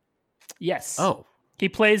movie? Yes. Oh. He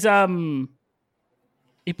plays is it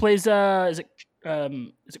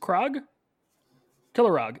Krog?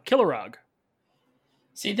 Kilowog.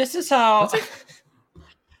 See, this is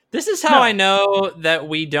how I know that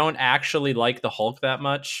we don't actually like the Hulk that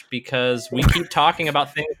much, because we keep talking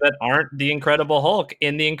about things that aren't the Incredible Hulk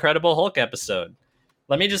in the Incredible Hulk episode.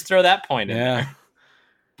 Let me just throw that point in there.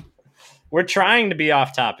 We're trying to be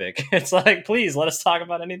off topic. It's like, please let us talk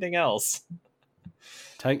about anything else.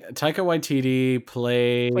 Taika Waititi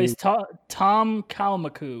plays Tom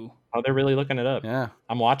Kalmaku. Oh, they're really looking it up. Yeah.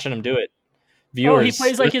 I'm watching them do it. Viewers, he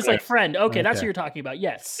plays like his friend. Okay, that's what you're talking about.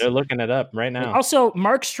 Yes. They're looking it up right now. Also,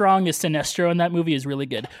 Mark Strong is Sinestro, and that movie is really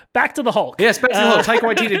good. Back to the Hulk. Yes, back to the Hulk. Taika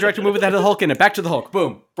Waititi directed a movie that had the Hulk in it. Back to the Hulk.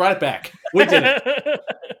 Boom. Brought it back. We did it.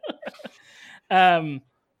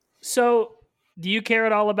 So, do you care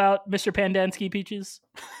at all about Mr. Pendanski, Peaches?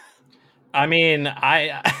 I mean,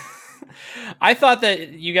 I thought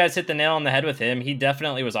that you guys hit the nail on the head with him. He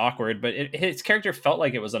definitely was awkward, but his character felt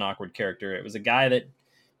like it was an awkward character. It was a guy that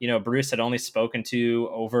Bruce had only spoken to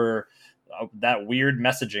over that weird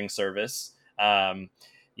messaging service. The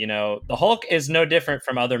Hulk is no different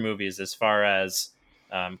from other movies as far as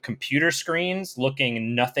computer screens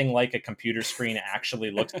looking nothing like a computer screen actually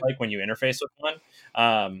looks like when you interface with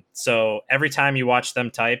one. So every time you watch them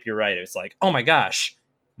type, you're right. It's like, oh my gosh,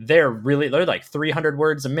 they're like 300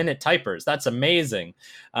 words a minute typers. That's amazing.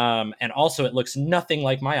 And also it looks nothing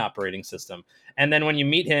like my operating system. And then when you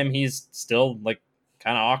meet him, he's still like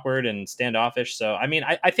kind of awkward and standoffish. So, I mean,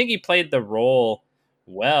 I think he played the role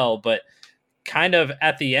well, but kind of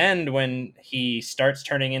at the end when he starts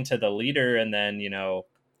turning into the leader, and then,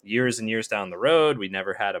 years and years down the road, we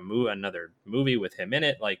never had another movie with him in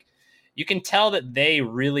it. Like, you can tell that they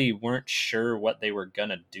really weren't sure what they were going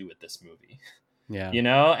to do with this movie. Yeah.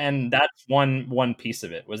 And that's one piece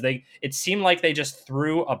of it was it seemed like they just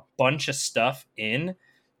threw a bunch of stuff in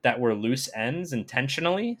that were loose ends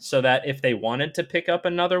intentionally, so that if they wanted to pick up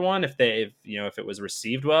another one, if it was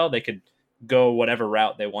received well, they could go whatever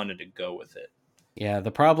route they wanted to go with it. Yeah, the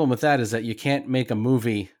problem with that is that you can't make a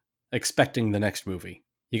movie expecting the next movie.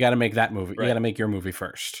 You got to make that movie. Right. You got to make your movie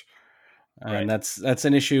first. And that's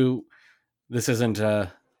an issue. This isn't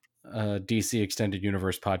a DC Extended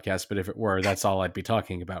Universe podcast, but if it were, that's all I'd be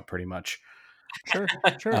talking about pretty much. Sure.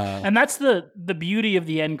 And that's the beauty of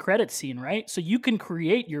the end credit scene, right? So you can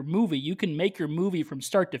create your movie. You can make your movie from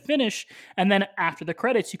start to finish. And then after the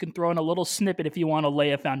credits, you can throw in a little snippet if you want to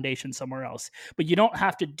lay a foundation somewhere else. But you don't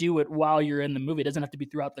have to do it while you're in the movie. It doesn't have to be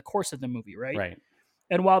throughout the course of the movie, right? Right.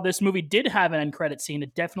 And while this movie did have an end credit scene,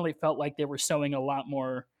 it definitely felt like they were sowing a lot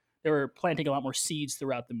more. They were planting a lot more seeds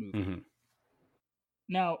throughout the movie. Mm-hmm.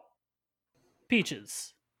 Now,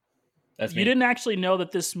 Peaches. That's you didn't actually know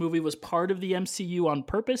that this movie was part of the MCU on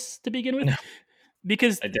purpose to begin with? No.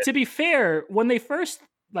 Because to be fair, when they first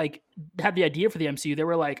like had the idea for the MCU, they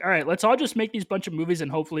were like, all right, let's all just make these bunch of movies and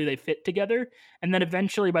hopefully they fit together. And then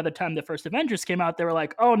eventually by the time the first Avengers came out, they were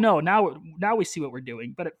like, oh no, now we see what we're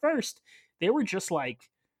doing. But at first they were just like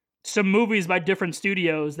some movies by different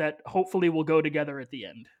studios that hopefully will go together at the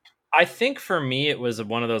end. I think for me, it was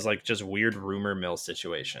one of those like just weird rumor mill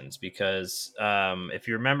situations because if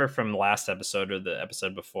you remember from the last episode or the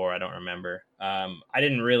episode before, I don't remember. I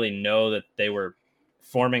didn't really know that they were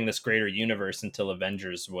forming this greater universe until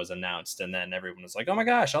Avengers was announced. And then everyone was like, oh my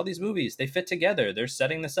gosh, all these movies, they fit together. They're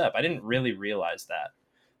setting this up. I didn't really realize that.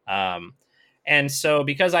 And so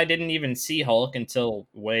because I didn't even see Hulk until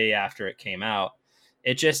way after it came out,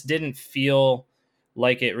 it just didn't feel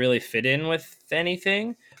like it really fit in with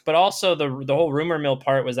anything. But also the whole rumor mill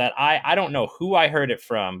part was that I don't know who I heard it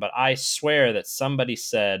from, but I swear that somebody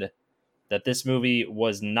said that this movie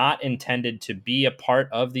was not intended to be a part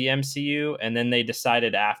of the MCU, and then they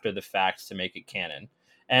decided after the fact to make it canon.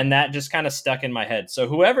 And that just kind of stuck in my head. So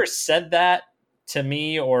whoever said that to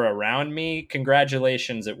me or around me,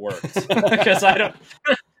 congratulations, it worked. Because I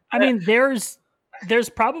mean, there's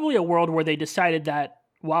probably a world where they decided that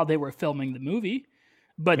while they were filming the movie,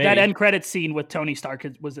 but Maybe. that end credits scene with Tony Stark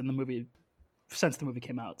was in the movie since the movie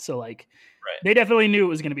came out. So like, Right. They definitely knew it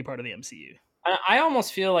was going to be part of the MCU. I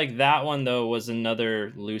almost feel like that one, though, was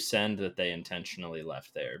another loose end that they intentionally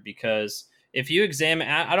left there. Because if you examine,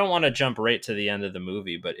 I don't want to jump right to the end of the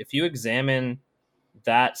movie, but if you examine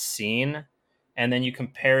that scene and then you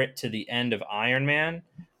compare it to the end of Iron Man,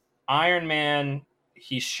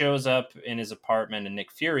 he shows up in his apartment and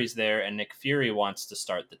Nick Fury's there, and Nick Fury wants to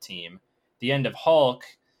start the team. The end of Hulk,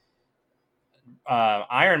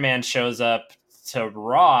 Iron Man shows up to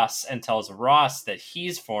Ross and tells Ross that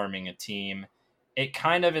he's forming a team. It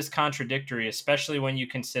kind of is contradictory, especially when you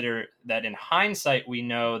consider that in hindsight, we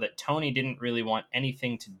know that Tony didn't really want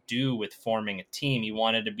anything to do with forming a team. He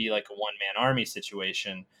wanted to be like a one-man army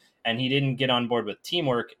situation, and he didn't get on board with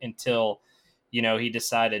teamwork until, he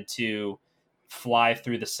decided to fly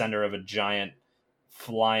through the center of a giant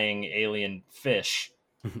flying alien fish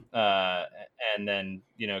and then,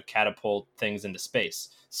 catapult things into space.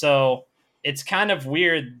 So it's kind of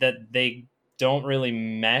weird that they don't really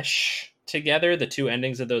mesh together, the two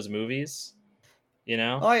endings of those movies,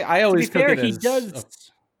 I always to be fair, took it he as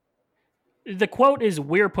does. The quote is,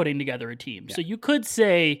 "We're putting together a team." Yeah. So you could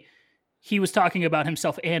say he was talking about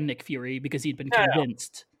himself and Nick Fury because he'd been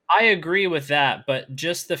convinced. I agree with that, but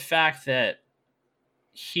just the fact that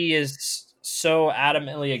he is so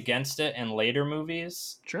adamantly against it in later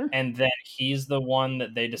movies, Sure. and then he's the one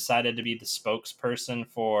that they decided to be the spokesperson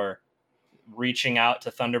for reaching out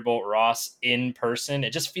to Thunderbolt Ross in person,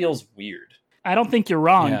 it just feels weird. I don't think you're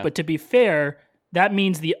wrong, Yeah. but to be fair, that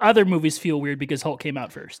means the other movies feel weird because Hulk came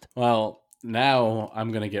out first. Well, now I'm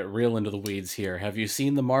going to get real into the weeds here. Have you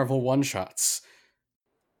seen the Marvel one-shots?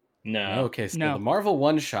 No. Okay, so No. the Marvel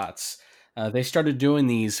one-shots, they started doing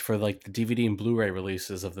these for like the DVD and Blu-ray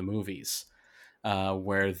releases of the movies,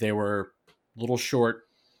 where they were little short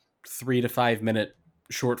 3 to 5 minute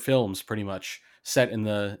short films pretty much set in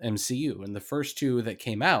the MCU. And the first two that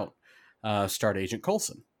came out starred Agent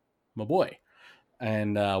Coulson, my boy.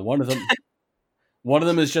 And one of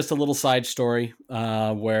them is just a little side story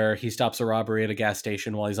where he stops a robbery at a gas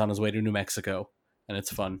station while he's on his way to New Mexico. And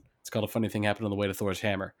it's fun. It's called A Funny Thing Happened on the Way to Thor's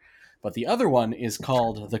Hammer. But the other one is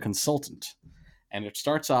called The Consultant. And it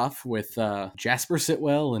starts off with Jasper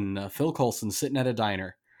Sitwell and Phil Coulson sitting at a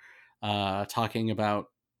diner talking about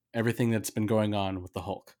everything that's been going on with the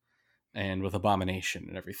Hulk and with Abomination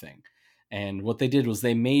and everything. And what they did was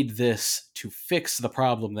they made this to fix the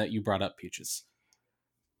problem that you brought up, Peaches.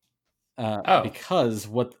 Because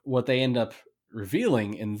what they end up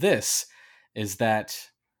revealing in this is that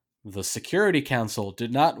the Security Council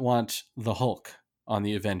did not want the Hulk on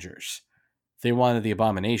the Avengers. They wanted the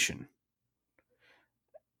Abomination.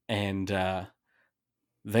 And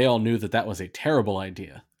they all knew that was a terrible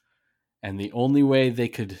idea. And the only way they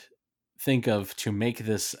could think of to make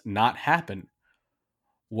this not happen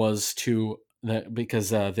was because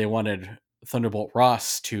they wanted Thunderbolt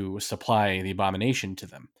Ross to supply the Abomination to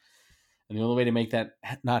them. And the only way to make that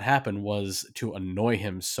not happen was to annoy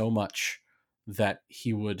him so much that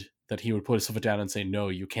he would put his foot down and say, no,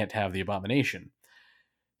 you can't have the Abomination.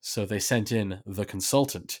 So they sent in the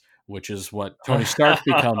Consultant, which is what Tony Stark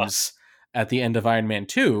becomes at the end of Iron Man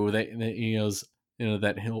 2.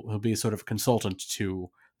 That he'll be sort of a consultant to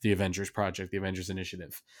the Avengers project, the Avengers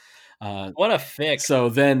Initiative. What a fix. So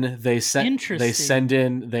then they send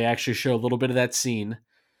in, they actually show a little bit of that scene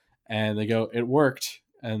and they go, it worked.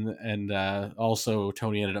 And also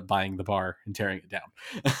Tony ended up buying the bar and tearing it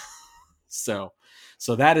down. So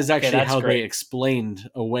So that is actually that's how great. they explained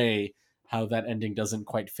away how that ending doesn't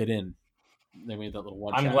quite fit in. They made that little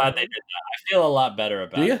one. I'm glad they did that. I feel a lot better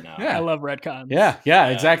about it now. Yeah. I love retcons. Yeah,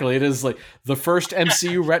 exactly. It is like the first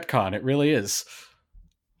MCU retcon. It really is.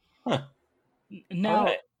 Now,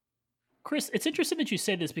 Right. Chris, it's interesting that you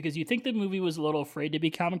say this because you think the movie was a little afraid to be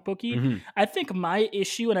comic booky. Mhm. I think my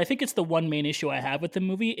issue, and I think it's the one main issue I have with the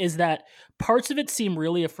movie, is that parts of it seem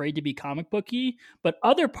really afraid to be comic booky, but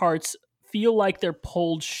other parts feel like they're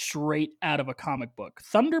pulled straight out of a comic book.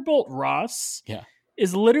 Thunderbolt Ross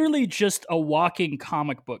is literally just a walking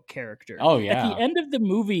comic book character. Oh, At yeah. the end of the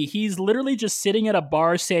movie, he's literally just sitting at a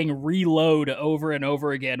bar saying reload over and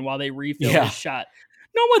over again while they refill his shot.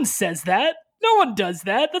 No one says that. No one does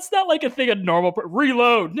that. That's not like a thing of normal.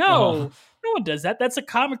 Reload. No, no one does that. That's a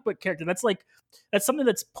comic book character. That's something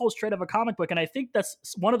that's pulled straight out of a comic book. And I think that's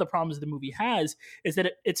one of the problems the movie has is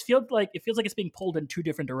that it feels like it's being pulled in two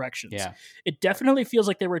different directions. Yeah. It definitely feels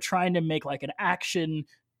like they were trying to make like an action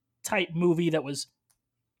type movie that was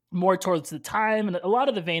more towards the time and a lot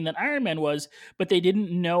of the vein that Iron Man was, but they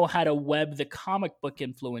didn't know how to web the comic book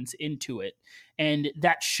influence into it. And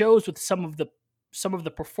that shows with some of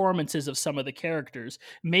the performances of some of the characters.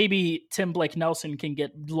 Maybe Tim Blake Nelson can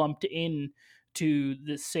get lumped in to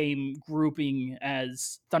the same grouping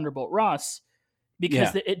as Thunderbolt Ross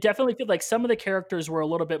because it definitely feels like some of the characters were a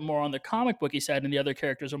little bit more on the comic booky side and the other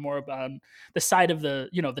characters are more about the side of the,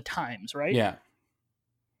 the times, right? Yeah.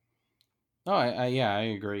 Oh, I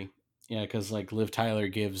agree. Yeah, because like Liv Tyler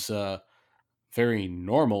gives a very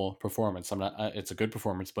normal performance. It's a good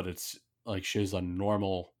performance, but it's like she's a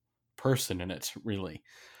normal person in it, really.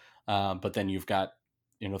 But then you've got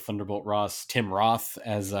Thunderbolt Ross, Tim Roth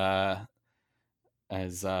as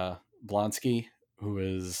Blonsky, who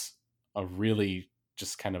is a really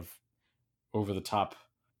just kind of over the top,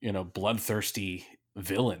 bloodthirsty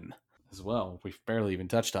villain as well. We've barely even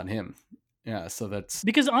touched on him. Yeah, so that's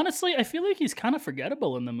because honestly, I feel like he's kind of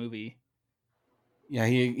forgettable in the movie. Yeah,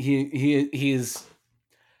 he is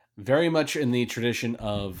very much in the tradition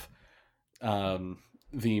of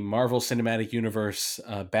the Marvel Cinematic Universe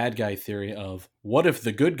bad guy theory of what if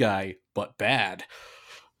the good guy but bad.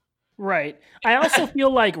 Right. I also feel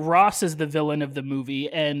like Ross is the villain of the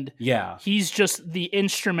movie, and yeah, he's just the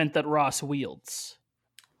instrument that Ross wields.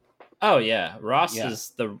 Oh yeah, Ross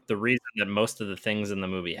is the reason that most of the things in the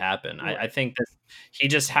movie happen. Right. I think that he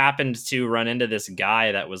just happened to run into this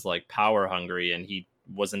guy that was like power hungry, and he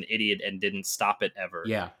was an idiot and didn't stop it ever.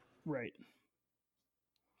 Yeah. Right.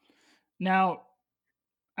 Now,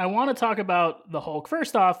 I want to talk about the Hulk.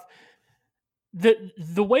 First off,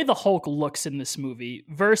 the way the Hulk looks in this movie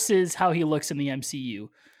versus how he looks in the MCU.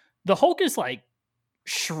 The Hulk is like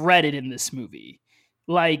shredded in this movie.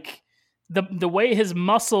 Like the way his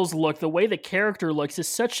muscles look, the way the character looks is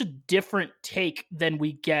such a different take than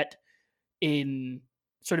we get in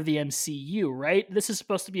sort of the MCU, right? This is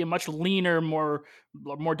supposed to be a much leaner, more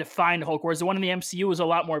defined Hulk, whereas the one in the MCU is a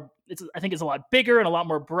lot more, I think it's a lot bigger and a lot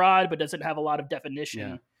more broad, but doesn't have a lot of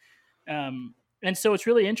definition. Yeah. And so it's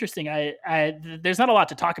really interesting. There's not a lot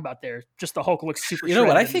to talk about there. Just the Hulk looks super. You know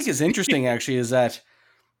what I think is interesting actually is that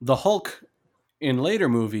the Hulk in later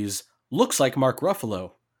movies looks like Mark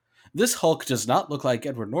Ruffalo. This Hulk does not look like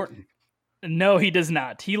Edward Norton. No, he does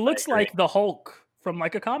not. He looks like the Hulk from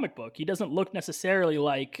like a comic book. He doesn't look necessarily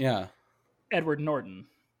like Edward Norton.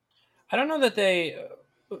 I don't know that they,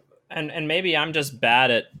 and maybe I'm just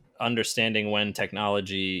bad at understanding when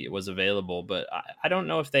technology was available, but I don't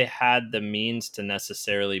know if they had the means to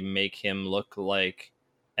necessarily make him look like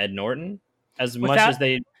Ed Norton much as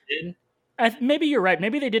they did. Maybe you're right.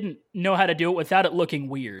 Maybe they didn't know how to do it without it looking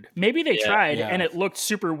weird. Maybe they tried and it looked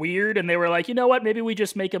super weird, and they were like, you know what? Maybe we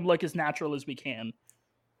just make him look as natural as we can.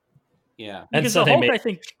 Yeah, because and so the Hulk, I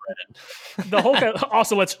think, the Hulk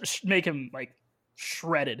also let's make him like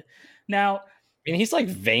shredded. Now, I mean, he's like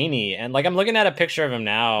veiny, and like I'm looking at a picture of him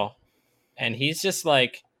now, and he's just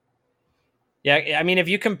like, yeah. I mean, if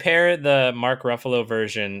you compare the Mark Ruffalo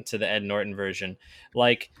version to the Ed Norton version,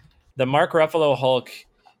 like the Mark Ruffalo Hulk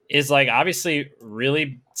is like obviously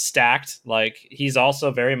really stacked. Like he's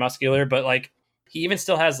also very muscular, but like he even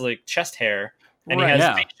still has like chest hair, and he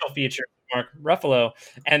has facial features. Mark Ruffalo,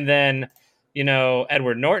 and then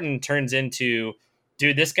Edward Norton turns into,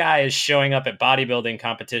 dude, this guy is showing up at bodybuilding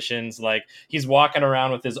competitions, like he's walking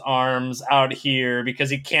around with his arms out here because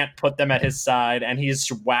he can't put them at his side, and he's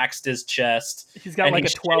waxed his chest. He's got like a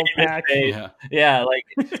 12-pack. Yeah,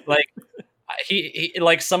 like he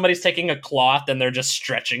like somebody's taking a cloth and they're just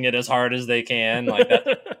stretching it as hard as they can. Like that's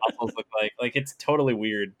what muscles look like. Like it's totally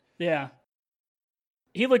weird. Yeah.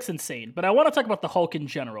 He looks insane, but I want to talk about the Hulk in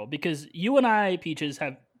general because you and I, Peaches,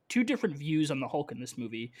 have two different views on the Hulk in this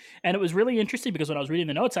movie, and it was really interesting because when I was reading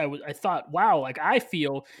the notes, I thought, wow, like I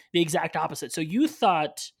feel the exact opposite. So you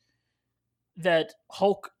thought that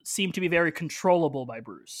Hulk seemed to be very controllable by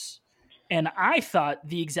Bruce, and I thought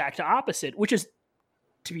the exact opposite, which is,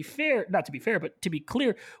 to be fair, not to be fair, but to be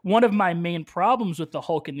clear, one of my main problems with the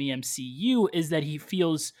Hulk in the MCU is that he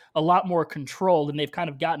feels a lot more controlled, and they've kind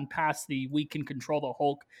of gotten past the we can control the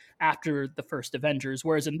Hulk after the first Avengers.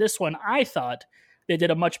 Whereas in this one, I thought they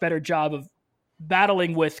did a much better job of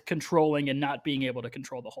battling with controlling and not being able to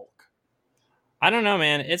control the Hulk. I don't know,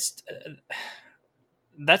 man.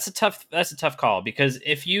 That's a tough call, because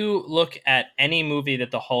if you look at any movie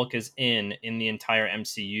that the Hulk is in the entire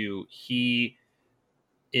MCU, he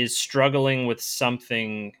is struggling with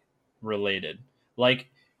something related. Like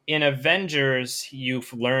in Avengers,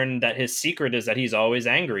 you've learned that his secret is that he's always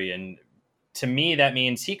angry. And to me, that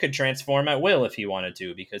means he could transform at will if he wanted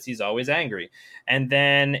to, because he's always angry. And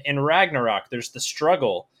then in Ragnarok, there's the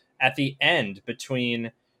struggle at the end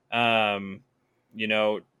between, do I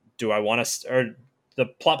want to, or the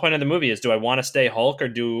plot point of the movie is, do I want to stay Hulk or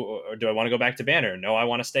do I want to go back to Banner? No, I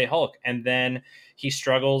want to stay Hulk. And then he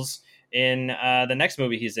struggles in the next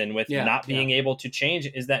movie he's in with not being able to change.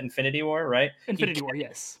 Is that Infinity War, right? Infinity War,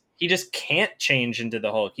 yes. He just can't change into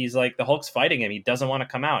the Hulk. He's like, the Hulk's fighting him. He doesn't want to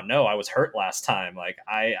come out. No, I was hurt last time. Like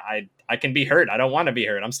I can be hurt. I don't want to be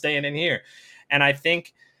hurt. I'm staying in here. And I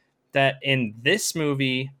think that in this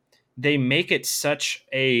movie, they make it such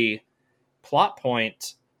a plot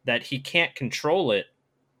point that he can't control it.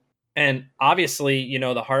 And obviously,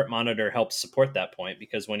 the heart monitor helps support that point,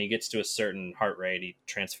 because when he gets to a certain heart rate, he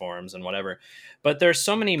transforms and whatever. But there's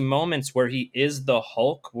so many moments where he is the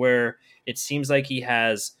Hulk, where it seems like he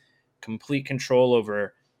has complete control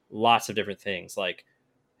over lots of different things, like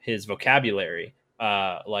his vocabulary,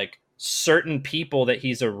 like certain people that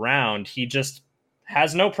he's around, he just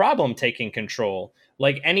has no problem taking control.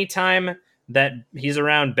 Like anytime that he's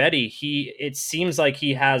around Betty, it seems like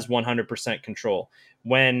he has 100% control.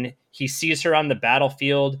 When he sees her on the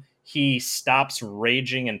battlefield, he stops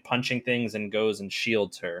raging and punching things and goes and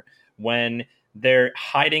shields her. When they're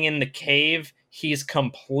hiding in the cave, he's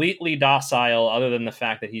completely docile, other than the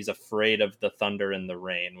fact that he's afraid of the thunder and the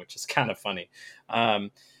rain, which is kind of funny.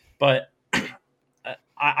 But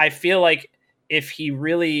I feel like if he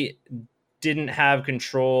really didn't have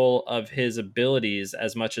control of his abilities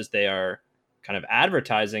as much as they are kind of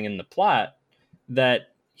advertising in the plot, that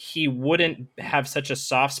he wouldn't have such a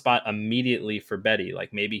soft spot immediately for Betty.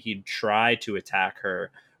 Like maybe he'd try to attack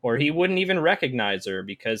her, or he wouldn't even recognize her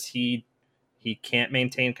because he can't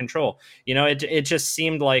maintain control. It just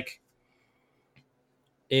seemed like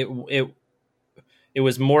it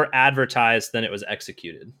was more advertised than it was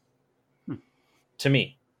executed to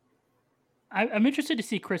me. I'm interested to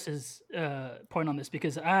see Chris's point on this,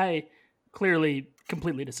 because I clearly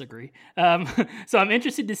completely disagree. So I'm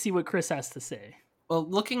interested to see what Chris has to say. Well,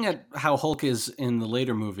 looking at how Hulk is in the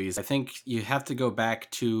later movies, I think you have to go back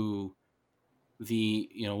to the,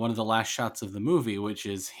 one of the last shots of the movie, which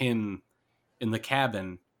is him in the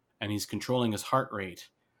cabin, and he's controlling his heart rate,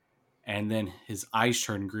 and then his eyes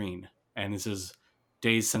turn green, and this is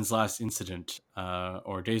days since last incident,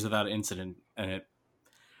 or days without incident, and it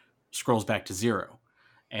scrolls back to 0.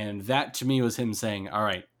 And that to me was him saying, all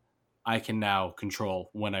right, I can now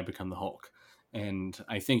control when I become the Hulk. And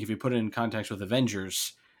I think if you put it in context with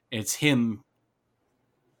Avengers, it's him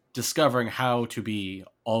discovering how to be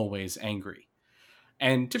always angry.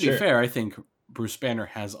 And to be fair, I think Bruce Banner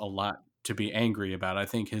has a lot to be angry about. I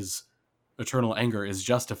think his eternal anger is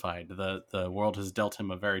justified. The world has dealt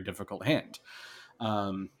him a very difficult hand.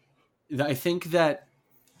 I think that,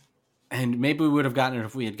 and maybe we would have gotten it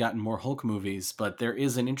if we had gotten more Hulk movies, but there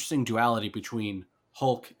is an interesting duality between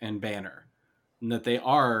Hulk and Banner, and that they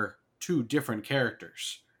are two different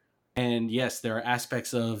characters. And yes, there are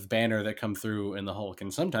aspects of Banner that come through in the Hulk,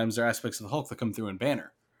 and sometimes there are aspects of the Hulk that come through in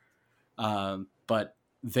Banner. But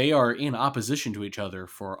they are in opposition to each other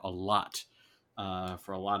for a lot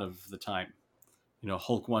of the time.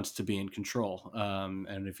 Hulk wants to be in control.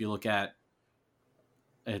 And if you look at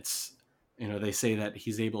it's, they say that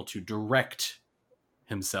he's able to direct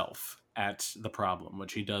himself at the problem,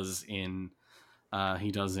 which he does in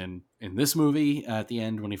this movie at the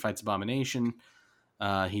end when he fights Abomination.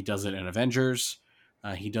 He does it in Avengers.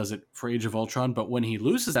 He does it for Age of Ultron. But when he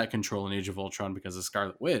loses that control in Age of Ultron because of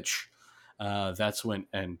Scarlet Witch, that's when,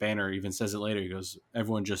 and Banner even says it later, he goes,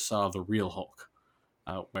 everyone just saw the real Hulk,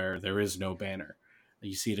 where there is no Banner.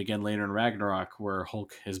 You see it again later in Ragnarok, where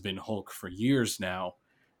Hulk has been Hulk for years now.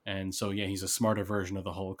 And so, yeah, he's a smarter version of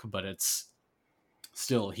the Hulk, but it's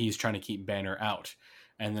still, he's trying to keep Banner out.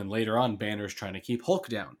 And then later on, Banner's trying to keep Hulk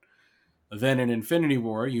down. Then in Infinity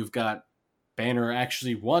War, you've got Banner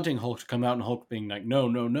actually wanting Hulk to come out and Hulk being like, no,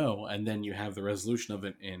 no, no. And then you have the resolution of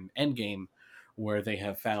it in Endgame where they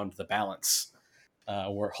have found the balance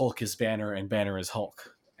where Hulk is Banner and Banner is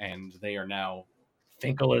Hulk. And they are now...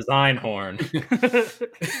 Finkel is Einhorn.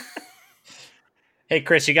 Hey,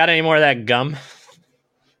 Chris, you got any more of that gum?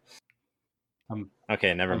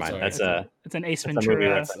 Okay, never mind. Sorry. It's an Ace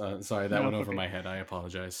Ventura. Sorry, that went over my head. I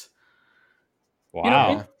apologize.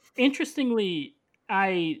 Wow. Interestingly,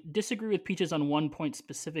 I disagree with Peaches on one point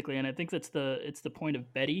specifically, and I think it's the point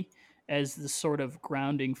of Betty as the sort of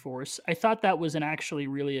grounding force. I thought that was an actually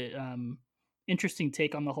really interesting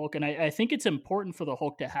take on the Hulk, and I think it's important for the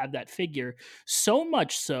Hulk to have that figure, so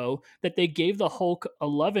much so that they gave the Hulk a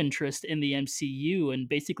love interest in the MCU and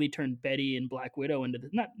basically turned Betty and Black Widow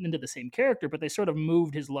not into the same character, but they sort of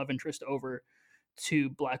moved his love interest over to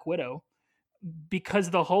Black Widow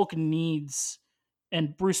because the Hulk needs,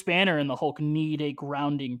 and Bruce Banner and the Hulk need a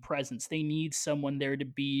grounding presence. They need someone there to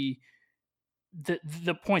be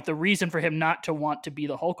the reason for him not to want to be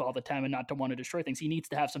the Hulk all the time and not to want to destroy things. He needs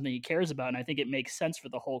to have something he cares about. And I think it makes sense for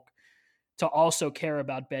the Hulk to also care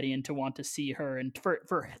about Betty and to want to see her, and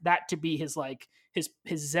for that to be his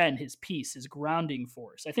zen, his peace, his grounding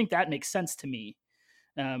force. I think that makes sense to me.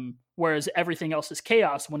 Whereas everything else is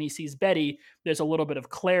chaos. When he sees Betty, there's a little bit of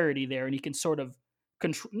clarity there, and he can sort of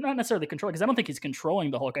not necessarily control, because I don't think he's controlling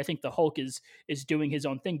the Hulk. I think the Hulk is doing his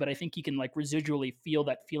own thing, but I think he can like residually feel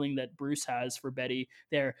that feeling that Bruce has for Betty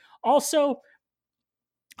there. Also,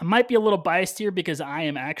 I might be a little biased here because I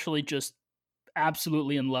am actually just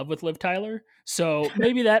absolutely in love with Liv Tyler, so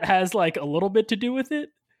maybe that has like a little bit to do with it.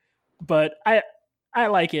 But I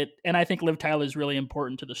like it, and I think Liv Tyler is really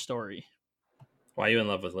important to the story. Why are you in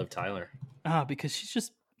love with Liv Tyler? Because she's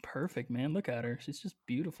just perfect, man. Look at her; she's just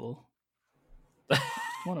beautiful.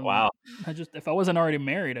 Wow. If I wasn't already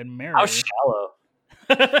married, I'd marry her. How shallow.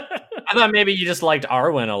 I thought maybe you just liked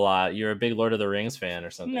Arwen a lot. You're a big Lord of the Rings fan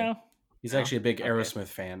or something. No. He's actually a big Aerosmith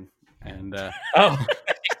fan. And oh.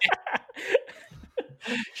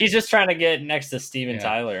 He's just trying to get next to Steven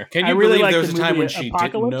Tyler. Can you believe there was a time when she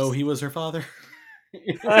didn't know he was her father?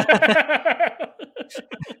 I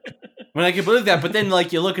mean, I can believe that, but then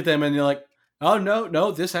like you look at them and you're like, oh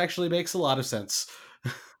no, this actually makes a lot of sense.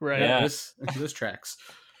 Right. Yeah. This tracks.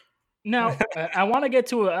 Now, I want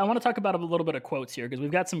to talk about a little bit of quotes here, because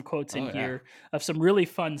we've got some quotes in here of some really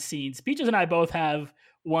fun scenes. Peaches and I both have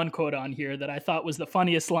one quote on here that I thought was the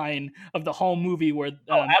funniest line of the whole movie, where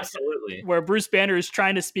absolutely, where Bruce Banner is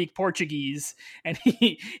trying to speak Portuguese, and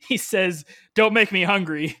he says, "Don't make me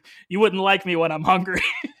hungry. You wouldn't like me when I'm hungry."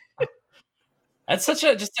 That's such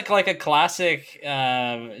a classic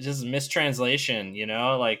just mistranslation, you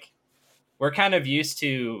know? Like, we're kind of used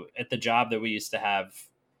to, at the job that we used to have,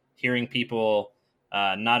 hearing people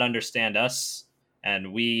not understand us,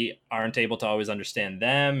 and we aren't able to always understand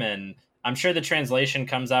them. And I'm sure the translation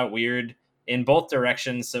comes out weird in both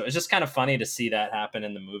directions. So it's just kind of funny to see that happen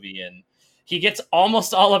in the movie. And he gets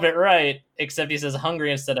almost all of it right, except he says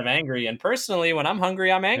hungry instead of angry. And personally, when I'm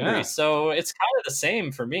hungry, I'm angry. Yeah. So it's kind of the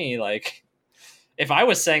same for me. Like, if I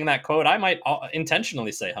was saying that quote, I might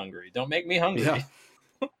intentionally say hungry. Don't make me hungry. Yeah.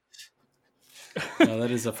 No,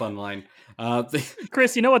 that is a fun line.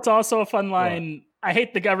 Chris, you know what's also a fun line? What? I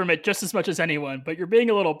hate the government just as much as anyone, but you're being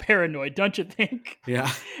a little paranoid, don't you think? Yeah.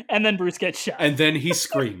 And then Bruce gets shot. And then he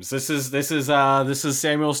screams. This is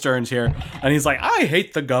Samuel Stearns here, and he's like, "I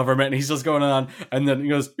hate the government," and he's just going on. And then he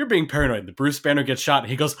goes, "You're being paranoid." The Bruce Banner gets shot, and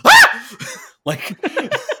he goes, "Ah!" like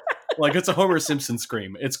it's a Homer Simpson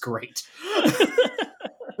scream. It's great.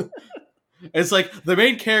 It's like the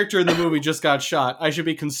main character in the movie just got shot. I should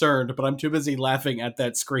be concerned, but I'm too busy laughing at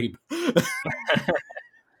that scream.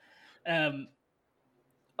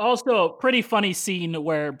 Also, pretty funny scene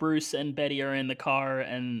where Bruce and Betty are in the car,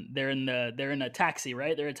 and they're in a taxi,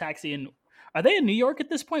 right? They're in a taxi, and are they in New York at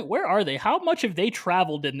this point? Where are they? How much have they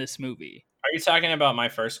traveled in this movie? Are you talking about my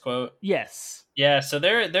first quote? Yes. Yeah. So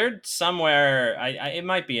they're somewhere. It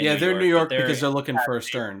might be. They're in New York because they're looking for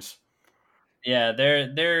Stearns. Yeah,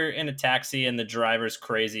 they're in a taxi, and the driver's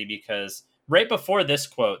crazy because right before this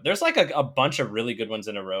quote, there's like a bunch of really good ones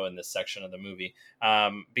in a row in this section of the movie.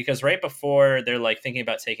 Because right before, they're like thinking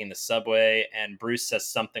about taking the subway, and Bruce says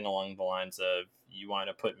something along the lines of, "You want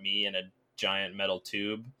to put me in a giant metal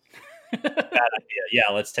tube?" Bad idea.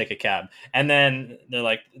 Yeah, let's take a cab. And then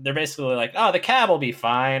they're basically like, "Oh, the cab will be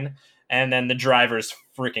fine." And then the driver's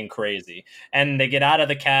freaking crazy. And they get out of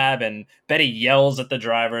the cab, and Betty yells at the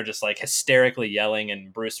driver, just like hysterically yelling.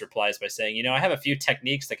 And Bruce replies by saying, I have a few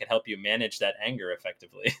techniques that can help you manage that anger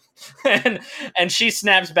effectively. and she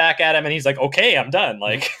snaps back at him, and he's like, okay, I'm done.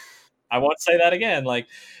 Like, I won't say that again. Like,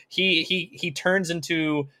 he turns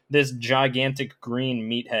into this gigantic green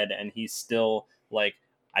meathead, and he's still like,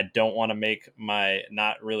 I don't want to make my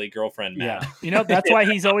not really girlfriend mad. Yeah. That's why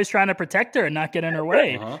he's always trying to protect her and not get in her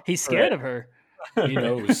way. Uh-huh. He's scared of her. He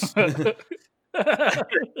knows.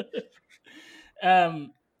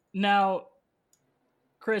 Now,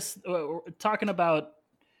 Chris, talking about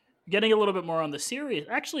getting a little bit more on the serious.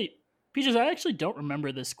 Actually, Peaches, I actually don't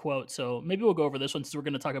remember this quote, so maybe we'll go over this one since we're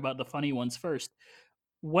going to talk about the funny ones first.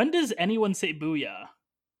 When does anyone say booyah?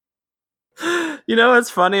 What's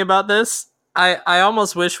funny about this? I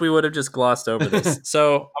almost wish we would have just glossed over this.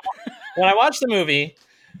 So when I watch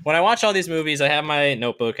all these movies, I have my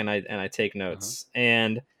notebook and I take notes.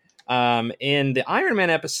 And in the Iron Man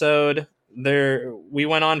episode, we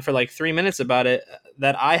went on for like 3 minutes about it,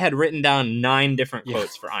 that I had written down 9 different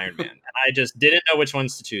quotes for Iron Man. And I just didn't know which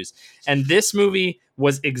ones to choose. And this movie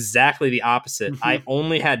was exactly the opposite. I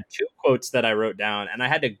only had 2 quotes that I wrote down, and I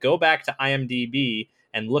had to go back to IMDb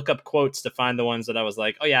and look up quotes to find the ones that I was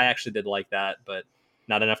like, oh yeah, I actually did like that, but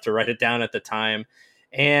not enough to write it down at the time.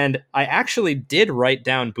 And I actually did write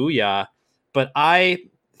down booyah, but I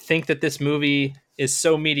think that this movie is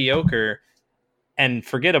so mediocre and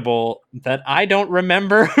forgettable that I don't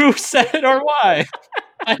remember who said it or why.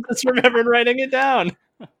 I just remembered writing it down.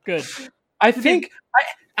 Good. I think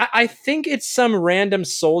it's some random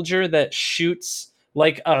soldier that shoots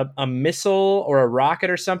like a missile or a rocket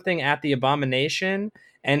or something at the Abomination,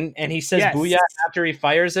 and he says booyah after he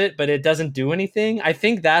fires it, but it doesn't do anything. I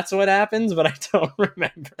think that's what happens, but I don't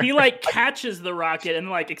remember. He like catches the rocket and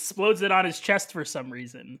like explodes it on his chest for some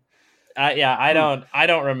reason. I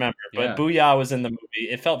don't remember, but booyah was in the movie.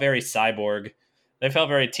 It felt very Cyborg. They felt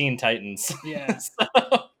very Teen Titans. Yeah.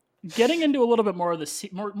 Getting into a little bit more of the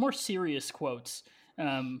more serious quotes.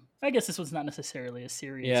 I guess this was not necessarily a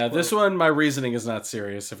serious quote. This one, my reasoning is not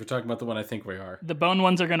serious. If we're talking about the one I think we are. The bone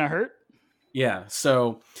ones are going to hurt? Yeah,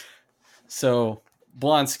 so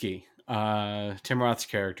Blonsky, Tim Roth's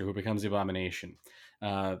character who becomes the Abomination,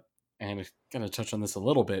 and I'm going to touch on this a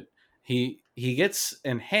little bit. He gets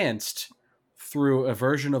enhanced through a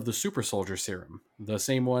version of the super soldier serum, the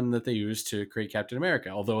same one that they used to create Captain America,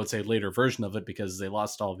 although it's a later version of it because they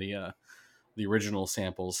lost all the original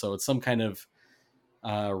samples. So it's some kind of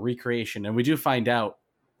recreation. And we do find out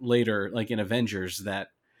later, like in Avengers, that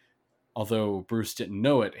although Bruce didn't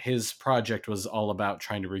know it, his project was all about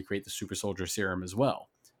trying to recreate the super soldier serum as well.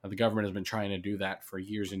 The government has been trying to do that for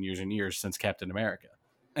years and years and years since Captain America.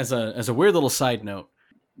 As a weird little side note,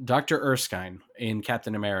 Dr. Erskine in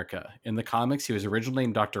Captain America, in the comics, he was originally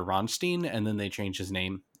named Dr. Ronstein, and then they changed his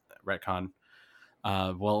name, retcon.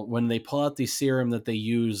 Well, when they pull out the serum that they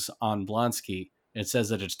use on Blonsky, it says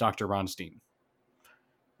that it's Dr. Ronstein.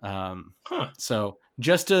 So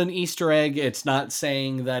just an Easter egg. It's not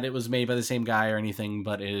saying that it was made by the same guy or anything,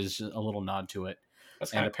 but it is a little nod to it.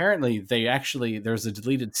 And apparently there's a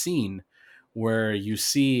deleted scene where you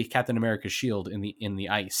see Captain America's shield in the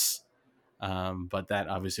ice. But that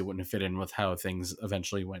obviously wouldn't have fit in with how things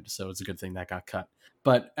eventually went. So it's a good thing that got cut.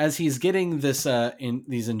 But as he's getting this, in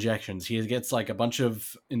these injections, he gets like a bunch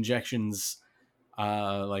of injections,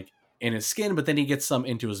 like in his skin, but then he gets some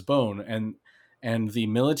into his bone. And the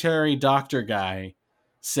military doctor guy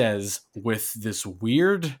says, with this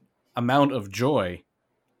weird amount of joy,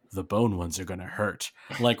 the bone ones are going to hurt.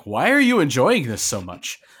 Like, why are you enjoying this so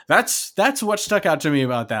much? That's what stuck out to me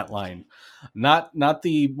about that line. Not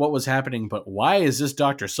what was happening, but why is this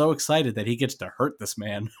doctor so excited that he gets to hurt this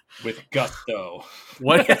man with gusto?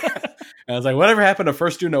 What? I was like, whatever happened to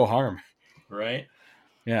first do no harm? Right?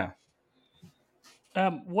 Yeah.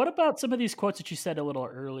 What about some of these quotes that you said a little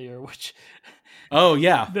earlier? Which, oh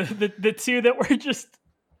yeah, the two that were just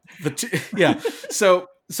the two, yeah. So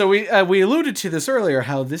we alluded to this earlier,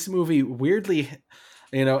 how this movie weirdly,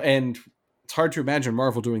 and it's hard to imagine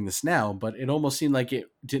Marvel doing this now, but it almost seemed like it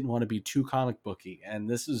didn't want to be too comic booky. And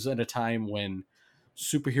this is at a time when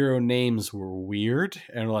superhero names were weird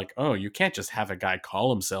and like, oh, you can't just have a guy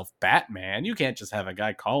call himself Batman. You can't just have a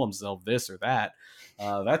guy call himself this or that.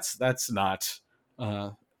 That's not,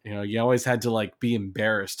 you always had to like be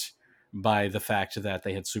embarrassed by the fact that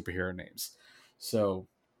they had superhero names. So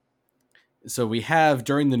we have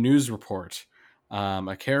during the news report,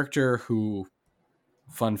 a character who,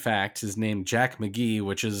 fun fact, is named Jack McGee,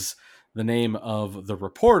 which is the name of the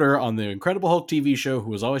reporter on the Incredible Hulk TV show who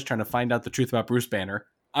was always trying to find out the truth about Bruce Banner.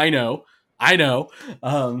 I know. I know.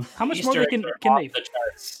 How much more Easter can eggs are can off they? the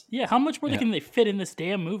charts. Yeah, how much more Yeah. can they fit in this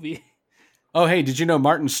damn movie? Oh, hey, did you know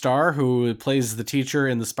Martin Starr, who plays the teacher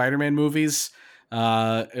in the Spider-Man movies,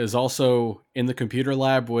 is also in the computer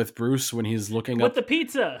lab with Bruce when he's looking With up? the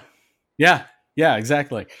pizza. Yeah,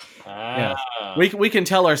 exactly. Ah, We can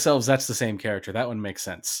tell ourselves that's the same character. That one makes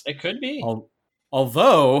sense. it could be.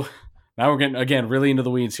 Although, now we're getting, again, really into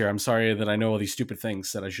the weeds here. I'm sorry that I know all these stupid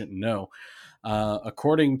things that I shouldn't know.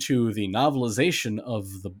 According to the novelization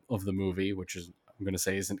of the movie, which is, I'm going to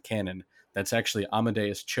say isn't canon, that's actually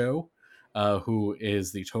Amadeus Cho, who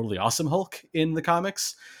is the totally awesome Hulk in the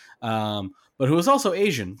comics, but who is also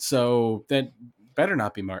Asian, so that better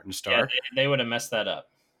not be Martin Starr. Yeah, they would have messed that up.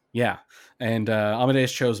 Yeah, and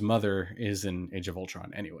Amadeus Cho's mother is in Age of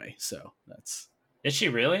Ultron anyway, so that's... Is she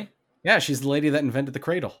really? Yeah, she's the lady that invented the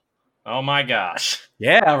cradle. Oh my gosh.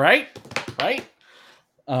 Yeah, right?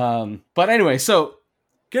 But anyway, so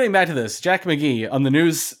getting back to this, Jack McGee on the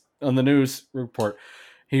news report,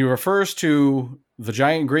 he refers to the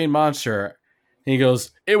giant green monster. He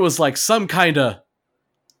goes, "It was like some kind of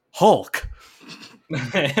Hulk."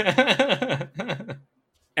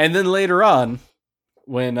 And then later on,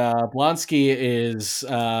 when Blonsky is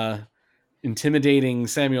intimidating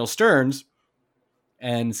Samuel Stearns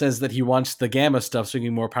and says that he wants the gamma stuff so he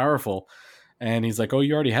can be more powerful, and he's like, "Oh,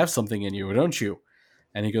 you already have something in you, don't you?"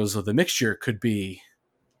 And he goes, "Well, the mixture could be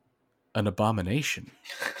an abomination."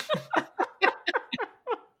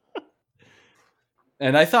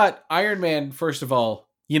 And I thought Iron Man, first of all,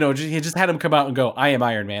 he just had him come out and go, "I am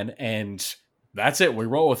Iron Man," and that's it. We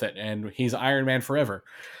roll with it, and he's Iron Man forever.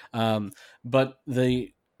 But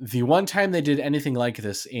the one time they did anything like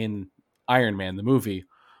this in Iron Man the movie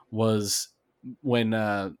was when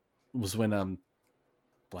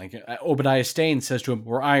Obadiah Stane says to him,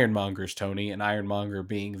 "We're Ironmongers, Tony," and Ironmonger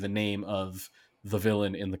being the name of the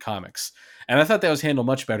villain in the comics. And I thought that was handled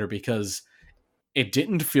much better because it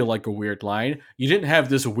didn't feel like a weird line. You didn't have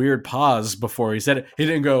this weird pause before he said it. He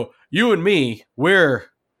didn't go, "You and me, we're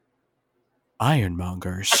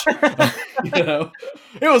Ironmongers."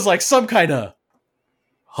 It was like some kind of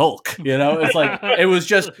Hulk, It's like it was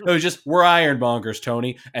just "We're Ironmongers,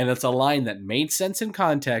 Tony," and it's a line that made sense in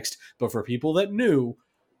context, but for people that knew,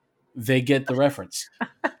 they get the reference.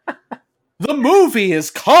 The movie is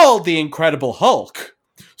called The Incredible Hulk,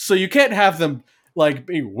 so you can't have them like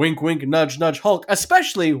be wink, wink, nudge, nudge Hulk,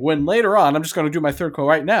 especially when later on, I'm just going to do my third quote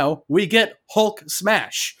right now, we get Hulk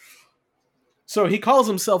smash. So he calls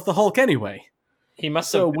himself the Hulk anyway. He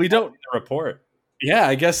must So have we don't. the report. Yeah,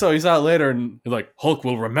 I guess so. He's out later and he's like, "Hulk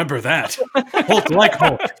will remember that." Hulk like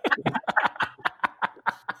Hulk.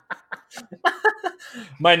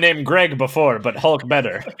 My name Greg before, but Hulk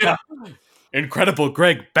better. Incredible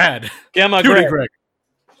Greg, bad. Gamma Cutie Greg. Greg.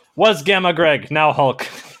 Was Gamma Greg, now Hulk.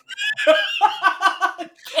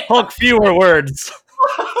 Hulk fewer words.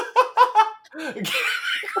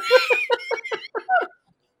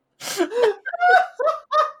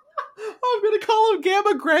 I'm going to call him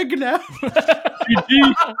Gamma Greg now.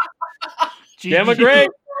 Gamma Greg.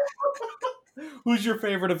 Who's your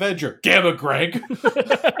favorite Avenger? Gamma Greg.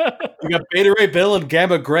 You got Beta Ray Bill and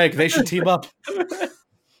Gamma Greg. They should team up.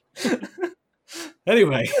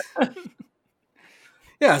 Anyway.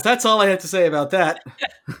 Yeah, that's all I had to say about that.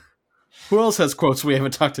 Who else has quotes we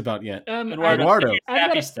haven't talked about yet? Eduardo.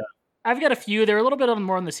 I've got a few. They're a little bit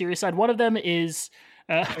more on the serious side. One of them is...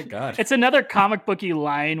 my God. It's another comic booky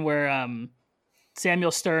line where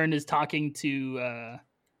Samuel Stern is talking to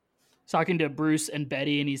Bruce and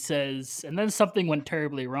Betty, and he says, "And then something went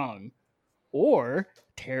terribly wrong, or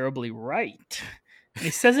terribly right." And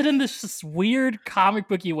he says it in this weird comic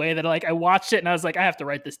booky way that I watched it and I was like, I have to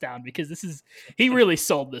write this down because he really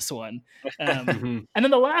sold this one. And then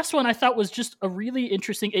the last one I thought was just a really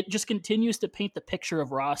interesting. It just continues to paint the picture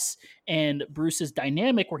of Ross and Bruce's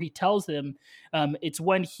dynamic where he tells them it's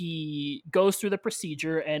when he goes through the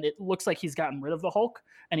procedure and it looks like he's gotten rid of the Hulk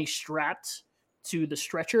and he's strapped to the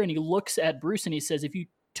stretcher and he looks at Bruce and he says, "If you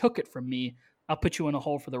took it from me, I'll put you in a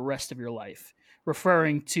hole for the rest of your life,"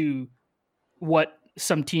 referring to what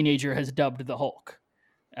some teenager has dubbed the Hulk.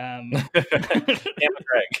 Gamma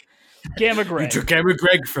Greg. Gamma Greg. You took Gamma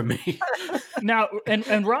Greg from me. Now,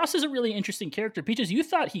 and Ross is a really interesting character. Peaches, you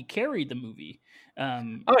thought he carried the movie.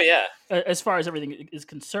 Oh, yeah. As far as everything is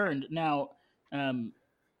concerned. Now,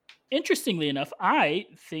 interestingly enough, I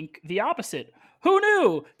think the opposite. Who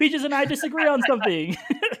knew? Peaches and I disagree on something.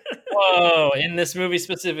 Whoa, in this movie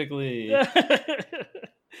specifically.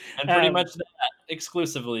 And pretty much that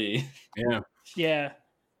exclusively. Yeah. Yeah.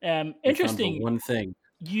 We found Interesting. the one thing.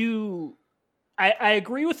 I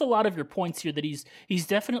agree with a lot of your points here that he's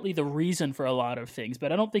definitely the reason for a lot of things,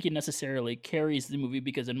 but I don't think he necessarily carries the movie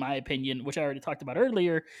because, in my opinion, which I already talked about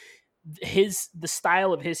earlier, the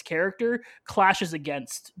style of his character clashes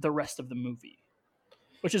against the rest of the movie,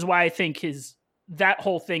 which is why I think that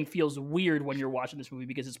whole thing feels weird when you're watching this movie,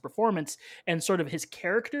 because his performance and sort of his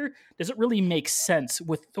character doesn't really make sense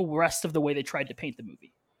with the rest of the way they tried to paint the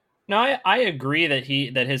movie. No, I agree that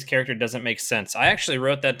his character doesn't make sense. I actually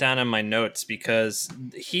wrote that down in my notes because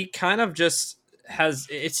he kind of just has,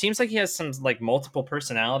 it seems like he has some like multiple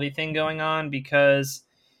personality thing going on, because,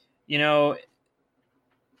 you know,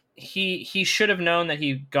 he should have known that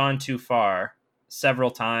he'd gone too far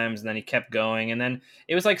several times, and then he kept going, and then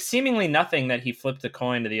it was like seemingly nothing that he flipped the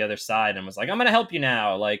coin to the other side and was like, I'm going to help you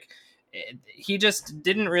now. Like, he just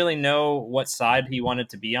didn't really know what side he wanted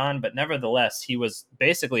to be on, but nevertheless, he was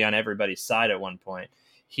basically on everybody's side at one point.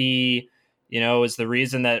 He, was the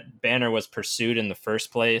reason that Banner was pursued in the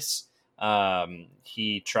first place.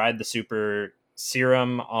 He tried the super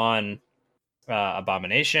serum on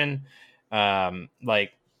Abomination.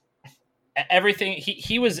 Like everything,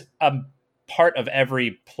 he was a part of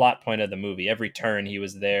every plot point of the movie. Every turn he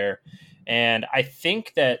was there. And I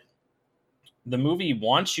think that the movie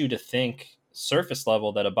wants you to think surface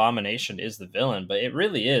level that Abomination is the villain, but it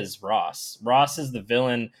really is Ross. Ross is the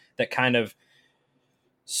villain that kind of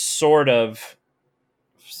sort of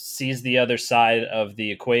sees the other side of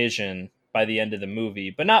the equation by the end of the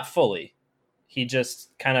movie, but not fully. He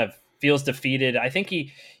just kind of feels defeated. I think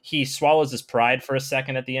he swallows his pride for a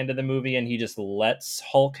second at the end of the movie, and he just lets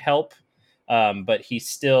Hulk help. But he's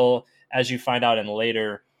still, as you find out in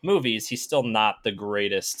later movies, he's still not the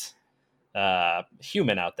greatest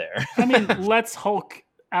human out there. I mean, lets Hulk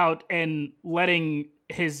out and letting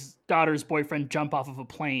his daughter's boyfriend jump off of a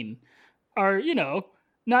plane are,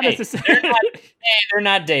 not necessarily. They're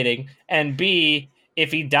not dating. And B,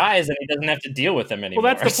 if he dies, then he doesn't have to deal with them anymore.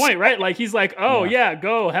 Well, that's the point, right? Like, he's like, oh, yeah,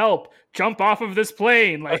 go help. Jump off of this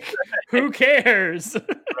plane. Like, who cares?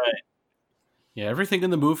 Right. Yeah, everything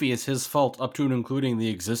in the movie is his fault, up to and including the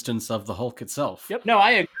existence of the Hulk itself. Yep. No,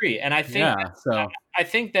 I agree, and I think I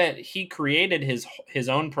think that he created his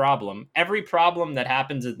own problem. Every problem that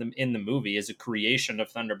happens in the movie is a creation of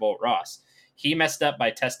Thunderbolt Ross. He messed up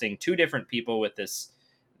by testing two different people with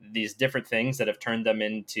these different things that have turned them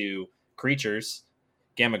into creatures,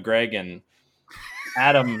 Gamma Greg and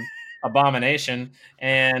Adam Abomination,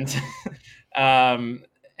 and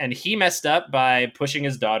and he messed up by pushing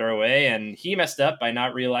his daughter away, and he messed up by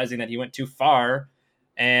not realizing that he went too far.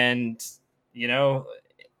 And,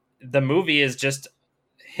 the movie is just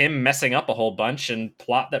him messing up a whole bunch and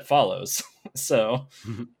plot that follows. So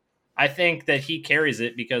I think that he carries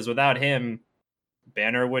it, because without him,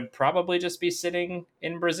 Banner would probably just be sitting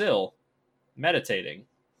in Brazil, meditating,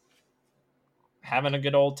 having a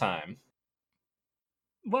good old time.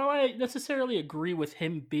 Well, I necessarily agree with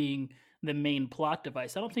him being the main plot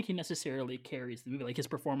device. I don't think he necessarily carries the movie. Like, his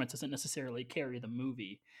performance doesn't necessarily carry the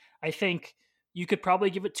movie. I think you could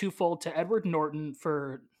probably give it twofold to Edward Norton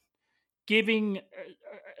for giving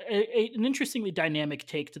an interestingly dynamic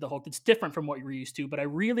take to the Hulk that's different from what you're used to, but I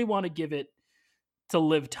really want to give it to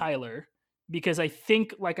Liv Tyler, because I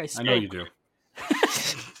think, like I said... I know you do.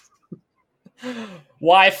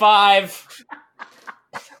 Y5!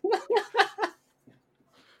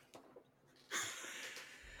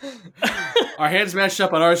 Our hands matched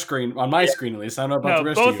up on our screen, on my screen at least. I don't know about the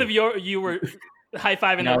rest both of you. You were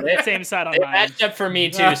high-fiving on the same side on they mine. matched up for me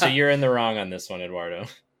too, so you're in the wrong on this one, Eduardo.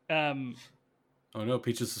 Oh no,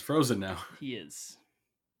 Peaches is frozen now. He is.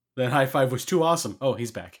 That high five was too awesome. Oh,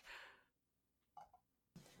 he's back.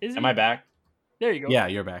 Is he? Am I back? There you go. Yeah,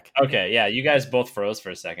 you're back. Okay, yeah, you guys both froze for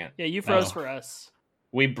a second. Yeah, you froze for us.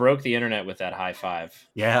 We broke the internet with that high five.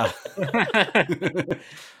 Yeah.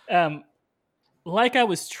 Like I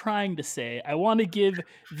was trying to say, I want to give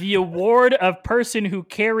the award of person who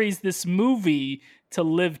carries this movie to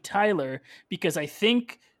Liv Tyler, because I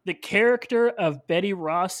think the character of Betty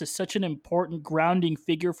Ross is such an important grounding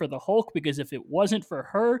figure for the Hulk, because if it wasn't for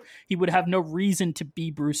her, he would have no reason to be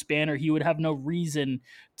Bruce Banner. He would have no reason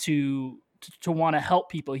to want to help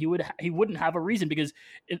people. He wouldn't have a reason, because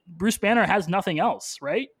Bruce Banner has nothing else,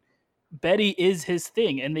 right? Betty is his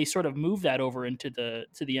thing, and they sort of move that over into the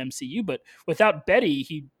MCU. But without Betty,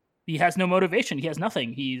 he has no motivation. He has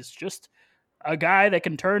nothing. He's just a guy that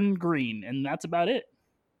can turn green, and that's about it.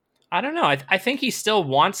 I don't know. I think he still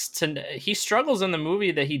wants to. He struggles in the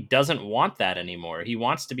movie that he doesn't want that anymore. He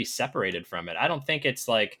wants to be separated from it. I don't think it's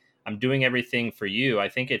like, I'm doing everything for you. I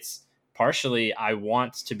think it's partially I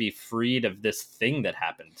want to be freed of this thing that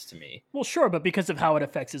happened to me. Well, sure, but because of how it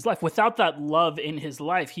affects his life, without that love in his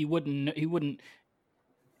life, he wouldn't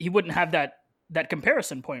have that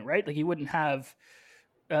comparison point, right? Like he wouldn't have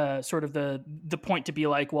sort of the point to be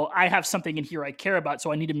like, well, I have something in here I care about,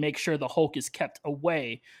 so I need to make sure the Hulk is kept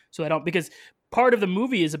away, so I don't, because part of the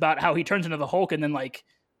movie is about how he turns into the Hulk and then like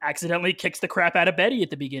accidentally kicks the crap out of Betty at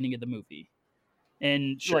the beginning of the movie,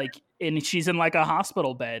 and Sure. and she's in like a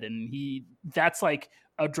hospital bed, and that's like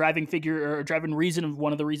a driving figure or a driving reason of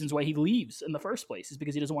one of the reasons why he leaves in the first place is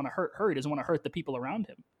because he doesn't want to hurt her, he doesn't want to hurt the people around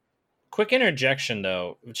him. Quick interjection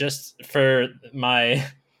though, just for my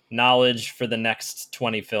knowledge for the next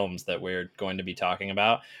 20 films that we're going to be talking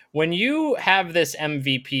about. When you have this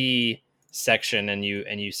MVP section and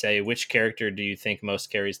you say which character do you think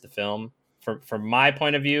most carries the film, from my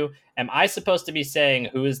point of view, am I supposed to be saying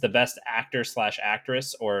who is the best actor /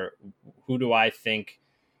 actress, or who do I think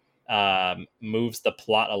moves the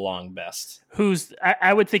plot along best?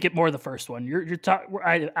 I would think it more the first one.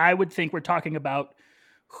 I would think we're talking about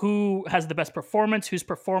who has the best performance, whose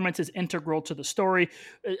performance is integral to the story.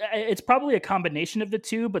 It's probably a combination of the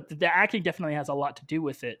two, but the acting definitely has a lot to do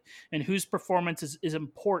with it, and whose performance is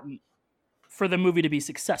important for the movie to be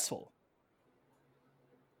successful.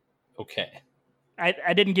 Okay.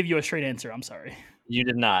 I didn't give you a straight answer. I'm sorry. You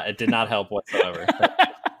did not. It did not help whatsoever.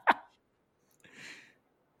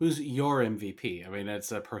 Who's your MVP? I mean,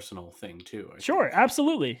 that's a personal thing too. Sure,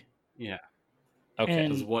 absolutely. Yeah. Okay.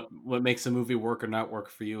 Because what makes a movie work or not work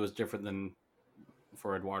for you is different than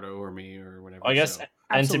for Eduardo or me or whatever. I guess, so.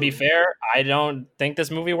 and to be fair, I don't think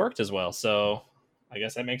this movie worked as well, so I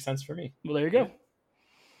guess that makes sense for me. Well, there you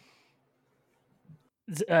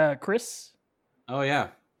go. Chris? Oh, yeah.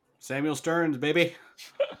 Samuel Stearns, baby.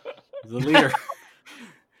 The leader.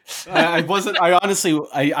 I've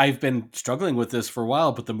been struggling with this for a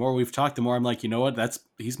while, but the more we've talked, the more I'm like, you know what?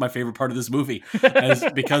 He's my favorite part of this movie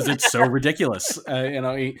because it's so ridiculous.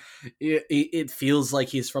 It feels like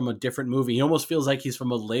he's from a different movie. He almost feels like he's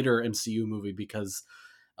from a later MCU movie because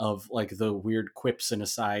of like the weird quips and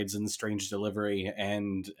asides and strange delivery.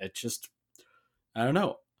 And it just, I don't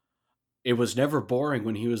know. It was never boring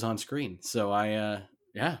when he was on screen. So I'm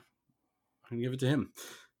going to give it to him.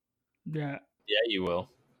 Yeah. Yeah, you will.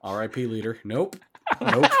 R.I.P. leader. Nope.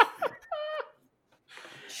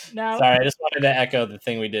 Now, sorry, I just wanted to echo the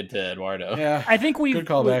thing we did to Eduardo. Yeah, I think good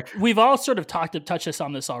callback. We've all sort of touched us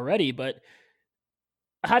on this already, but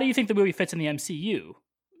how do you think the movie fits in the MCU?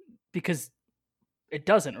 Because it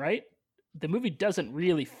doesn't, right? The movie doesn't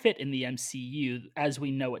really fit in the MCU as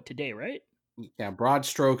we know it today, right? Yeah, broad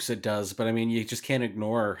strokes it does, but I mean, you just can't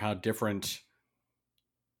ignore how different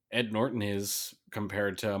Ed Norton is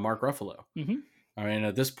compared to Mark Ruffalo. Mm-hmm. I mean,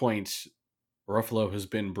 at this point, Ruffalo has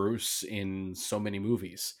been Bruce in so many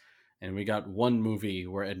movies, and we got one movie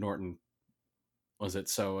where Ed Norton was it.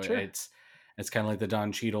 So sure. It's kind of like the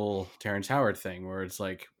Don Cheadle, Terrence Howard thing, where it's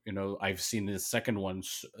like, you know, I've seen the second one,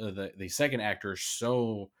 the second actor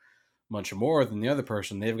so much more than the other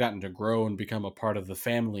person. They've gotten to grow and become a part of the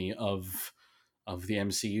family of the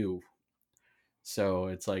MCU. So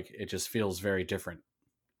it's like, it just feels very different.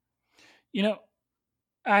 You know,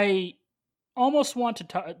 I almost want to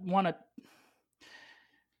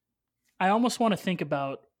think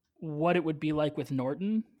about what it would be like with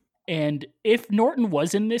Norton. And if Norton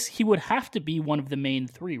was in this, he would have to be one of the main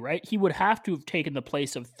three, right? He would have to have taken the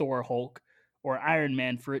place of Thor, Hulk, or Iron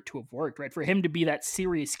Man for it to have worked, right? For him to be that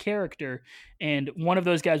serious character, and one of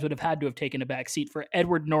those guys would have had to have taken a back seat for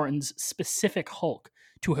Edward Norton's specific Hulk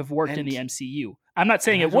to have worked in the MCU. I'm not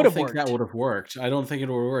saying it would have worked. That would have worked. I don't think it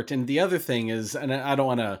would have worked. And the other thing is, and I don't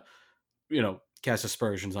want to, cast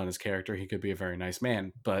aspersions on his character. He could be a very nice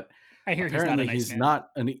man, but I hear he's not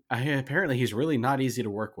a nice man. Apparently he's really not easy to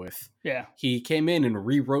work with. Yeah. He came in and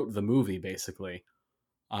rewrote the movie basically,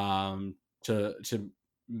 to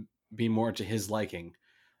be more to his liking,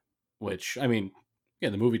 which, I mean, yeah,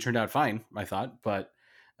 the movie turned out fine, I thought, but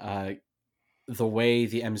the way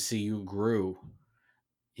the MCU grew,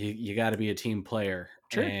 you got to be a team player.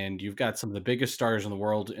 Sure. And you've got some of the biggest stars in the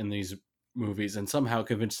world in these movies, and somehow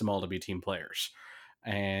convinced them all to be team players.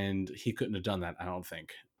 And he couldn't have done that, I don't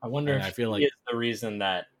think. I wonder if he is the reason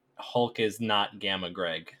that Hulk is not Gamma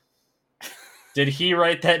Greg. Did he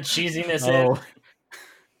write that cheesiness in?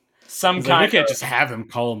 We can't just have him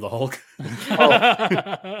call him the Hulk.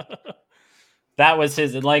 That was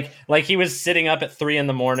his, like he was sitting up at 3 a.m.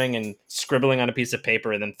 and scribbling on a piece of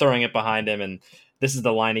paper and then throwing it behind him, and this is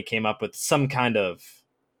the line he came up with, some kind of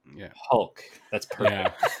Hulk. That's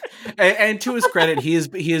perfect. Yeah. And to his credit, he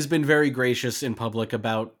has been very gracious in public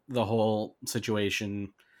about the whole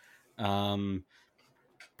situation.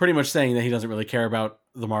 pretty much saying that he doesn't really care about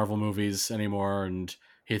the Marvel movies anymore, and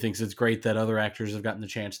he thinks it's great that other actors have gotten the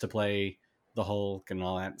chance to play the Hulk and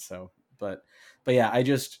all that. So, but yeah, I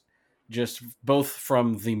just both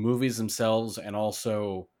from the movies themselves and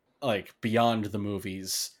also like beyond the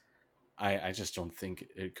movies, I just don't think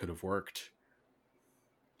it could have worked.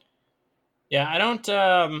 Yeah, I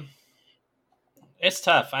don't. It's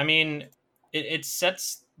tough. I mean, it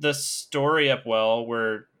sets the story up well,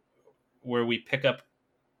 where we pick up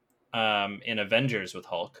in Avengers with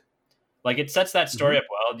Hulk. Like, it sets that story up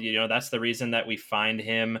well. You know, that's the reason that we find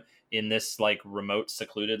him in this like remote,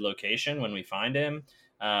 secluded location when we find him.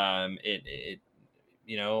 It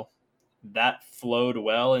you know, that flowed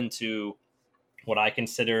well into what I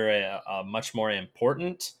consider a much more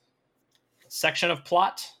important section of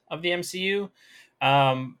plot of the MCU.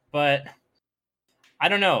 But I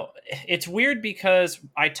don't know. It's weird because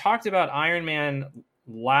I talked about Iron Man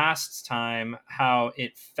last time, how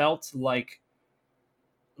it felt like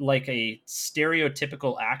a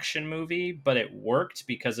stereotypical action movie, but it worked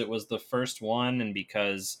because it was the first one and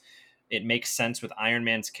because it makes sense with Iron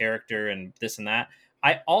Man's character and this and that.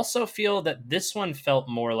 I also feel that this one felt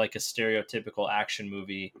more like a stereotypical action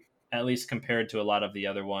movie, at least compared to a lot of the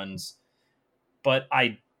other ones. But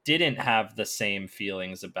I didn't have the same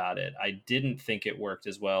feelings about it. I didn't think it worked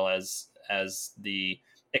as well as the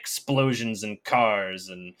explosions and cars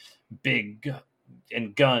and big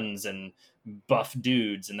and guns and buff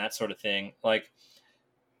dudes and that sort of thing. Like,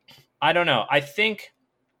 I don't know. I think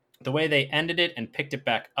the way they ended it and picked it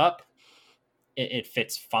back up, it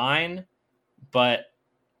fits fine, but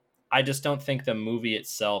I just don't think the movie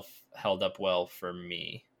itself held up well for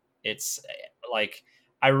me. It's like,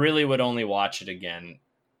 I really would only watch it again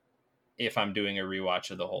if I'm doing a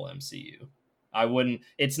rewatch of the whole MCU. I wouldn't,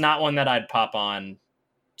 it's not one that I'd pop on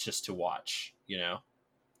just to watch, you know?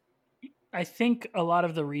 I think a lot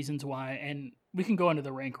of the reasons why, and we can go into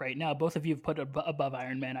the rank right now. Both of you have put it above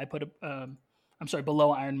Iron Man. I put it,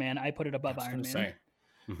 below Iron Man. I put it above Iron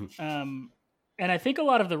Man. And I think a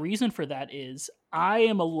lot of the reason for that is I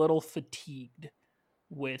am a little fatigued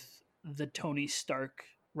with the Tony Stark,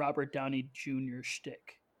 Robert Downey Jr.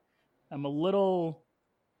 shtick. I'm a little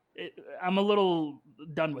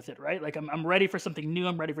done with it, right? Like I'm ready for something new.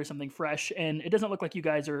 I'm ready for something fresh. And it doesn't look like you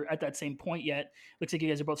guys are at that same point yet. Looks like you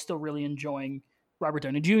guys are both still really enjoying Robert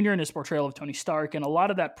Downey Jr. and his portrayal of Tony Stark. And a lot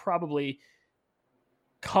of that probably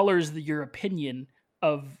colors your opinion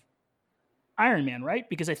of Iron Man, right?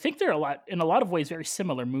 Because I think they're in a lot of ways, very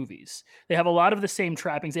similar movies. They have a lot of the same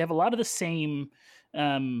trappings. They have a lot of the same,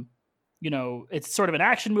 it's sort of an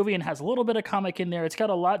action movie and has a little bit of comic in there. It's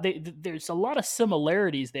got a lot. There's a lot of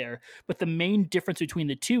similarities there, but the main difference between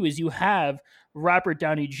the two is you have Robert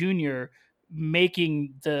Downey Jr.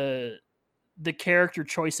 making the character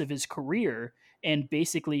choice of his career and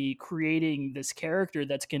basically creating this character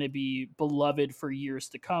that's going to be beloved for years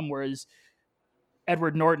to come, whereas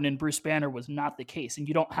Edward Norton and Bruce Banner was not the case, and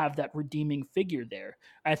you don't have that redeeming figure there.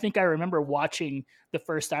 I think I remember watching the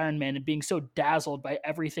first Iron Man and being so dazzled by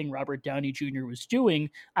everything Robert Downey Jr. was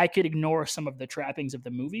doing, I could ignore some of the trappings of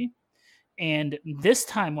the movie. And this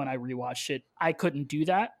time when I rewatched it, I couldn't do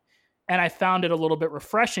that. And I found it a little bit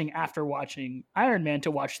refreshing after watching Iron Man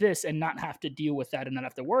to watch this and not have to deal with that and not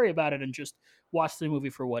have to worry about it and just watch the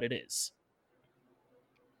movie for what it is.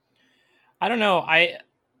 I don't know.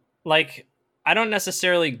 I don't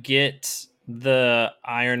necessarily get the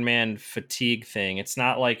Iron Man fatigue thing. It's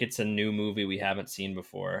not like it's a new movie we haven't seen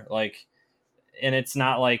before. Like, and it's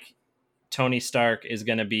not like Tony Stark is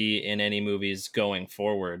going to be in any movies going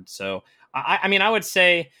forward. So, I mean, I would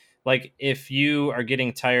say, like, if you are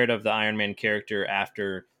getting tired of the Iron Man character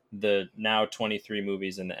after the now 23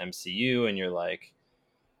 movies in the MCU and you're like,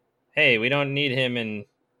 hey, we don't need him in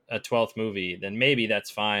a 12th movie, then maybe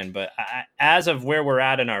that's fine. But as of where we're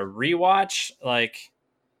at in our rewatch, like,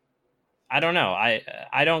 I don't know.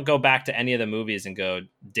 I don't go back to any of the movies and go,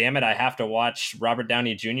 damn it, I have to watch Robert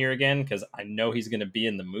Downey Jr. again because I know he's going to be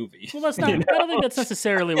in the movie. Well, that's not. I don't think that's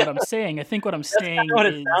necessarily what I'm saying. I think what I'm saying what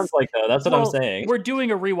is it sounds like, though. That's what I'm saying. We're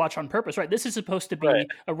doing a rewatch on purpose, right? This is supposed to be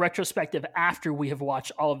a retrospective after we have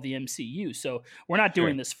watched all of the MCU. So we're not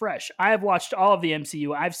doing this fresh. I have watched all of the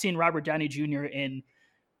MCU. I've seen Robert Downey Jr. in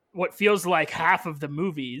what feels like half of the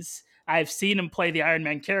movies. I've seen him play the Iron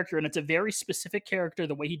Man character, and it's a very specific character.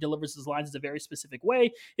 The way he delivers his lines is a very specific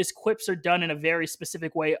way. His quips are done in a very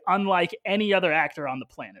specific way, unlike any other actor on the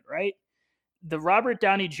planet, right? The Robert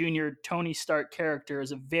Downey Jr. Tony Stark character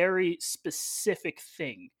is a very specific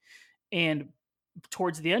thing. And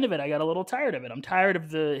towards the end of it, I got a little tired of it. I'm tired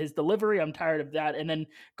of his delivery. I'm tired of that. And then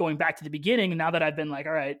going back to the beginning, now that I've been like,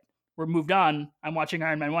 all right, we're moved on. I'm watching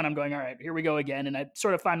Iron Man 1. I'm going, all right, here we go again. And I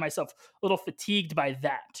sort of find myself a little fatigued by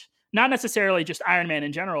that. Not necessarily just Iron Man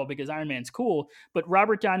in general, because Iron Man's cool, but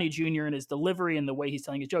Robert Downey Jr. and his delivery and the way he's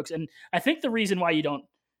telling his jokes. And I think the reason why you don't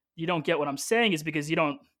get what I'm saying is because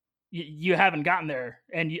you haven't gotten there,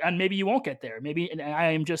 and maybe you won't get there. Maybe, and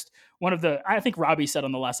I am just one of the, I think Robbie said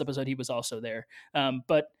on the last episode he was also there.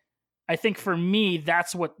 But I think for me,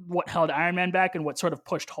 that's what held Iron Man back and what sort of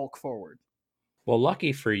pushed Hulk forward. Well,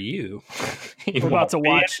 lucky for you. We're about to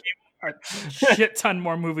watch a shit ton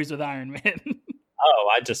more movies with Iron Man. Oh,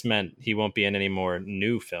 I just meant he won't be in any more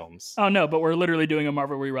new films. Oh no, but we're literally doing a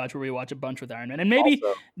Marvel rewatch where we watch a bunch with Iron Man, and maybe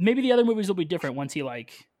the other movies will be different once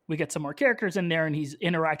we get some more characters in there and he's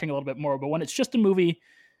interacting a little bit more. But when it's just a movie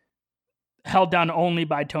held down only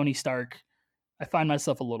by Tony Stark, I find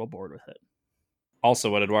myself a little bored with it. Also,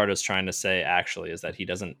 what Eduardo's trying to say actually is that he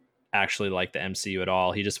doesn't actually like the MCU at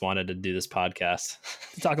all. He just wanted to do this podcast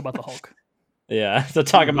to talk about the Hulk. Yeah, to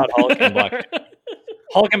talk about Hulk and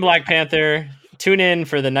Black Panther. Tune in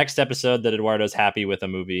for the next episode that Eduardo's happy with a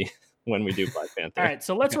movie when we do Black Panther. All right,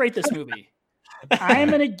 so let's rate this movie. I'm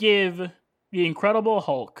going to give The Incredible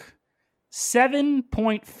Hulk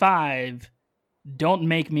 7.5 Don't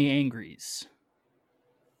Make Me Angries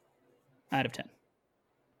out of 10.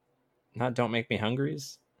 Not Don't Make Me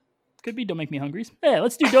Hungries? Could be Don't Make Me Hungries. Yeah,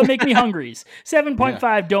 let's do Don't Make Me Hungries.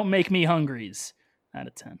 7.5 Don't Make Me Hungries out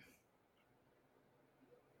of 10.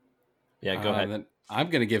 Yeah, go ahead. Then I'm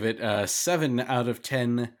going to give it 7 out of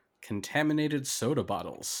 10 contaminated soda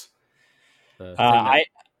bottles. Go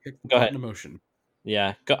ahead. Emotion.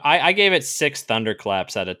 Yeah, I gave it 6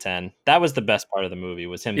 thunderclaps out of 10. That was the best part of the movie,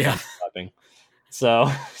 was him thunderclapping.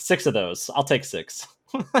 So 6 of those. I'll take 6.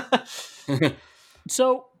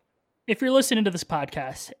 So if you're listening to this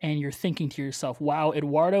podcast and you're thinking to yourself, wow,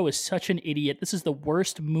 Eduardo is such an idiot. This is the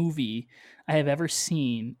worst movie I have ever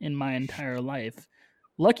seen in my entire life.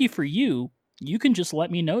 Lucky for you, you can just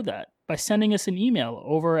let me know that by sending us an email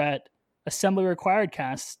over at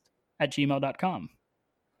assemblyrequiredcast@gmail.com.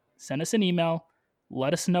 Send us an email.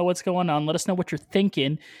 Let us know what's going on. Let us know what you're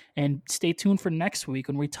thinking. And stay tuned for next week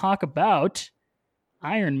when we talk about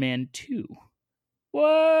Iron Man 2.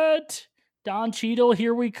 What? Don Cheadle,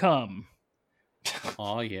 here we come.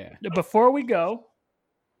 Oh, yeah. Before we go,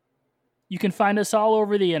 you can find us all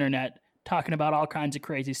over the internet talking about all kinds of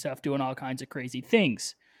crazy stuff, doing all kinds of crazy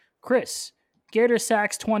things. Chris, Gator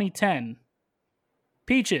Sacks 2010.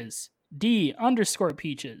 Peaches,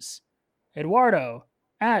 D_Peaches. Eduardo,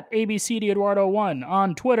 at ABCD Eduardo1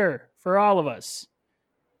 on Twitter for all of us.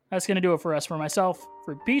 That's going to do it for us, for myself,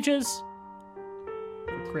 for Peaches,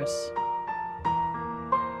 for Chris.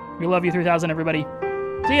 We love you 3000, everybody.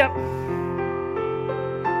 See ya.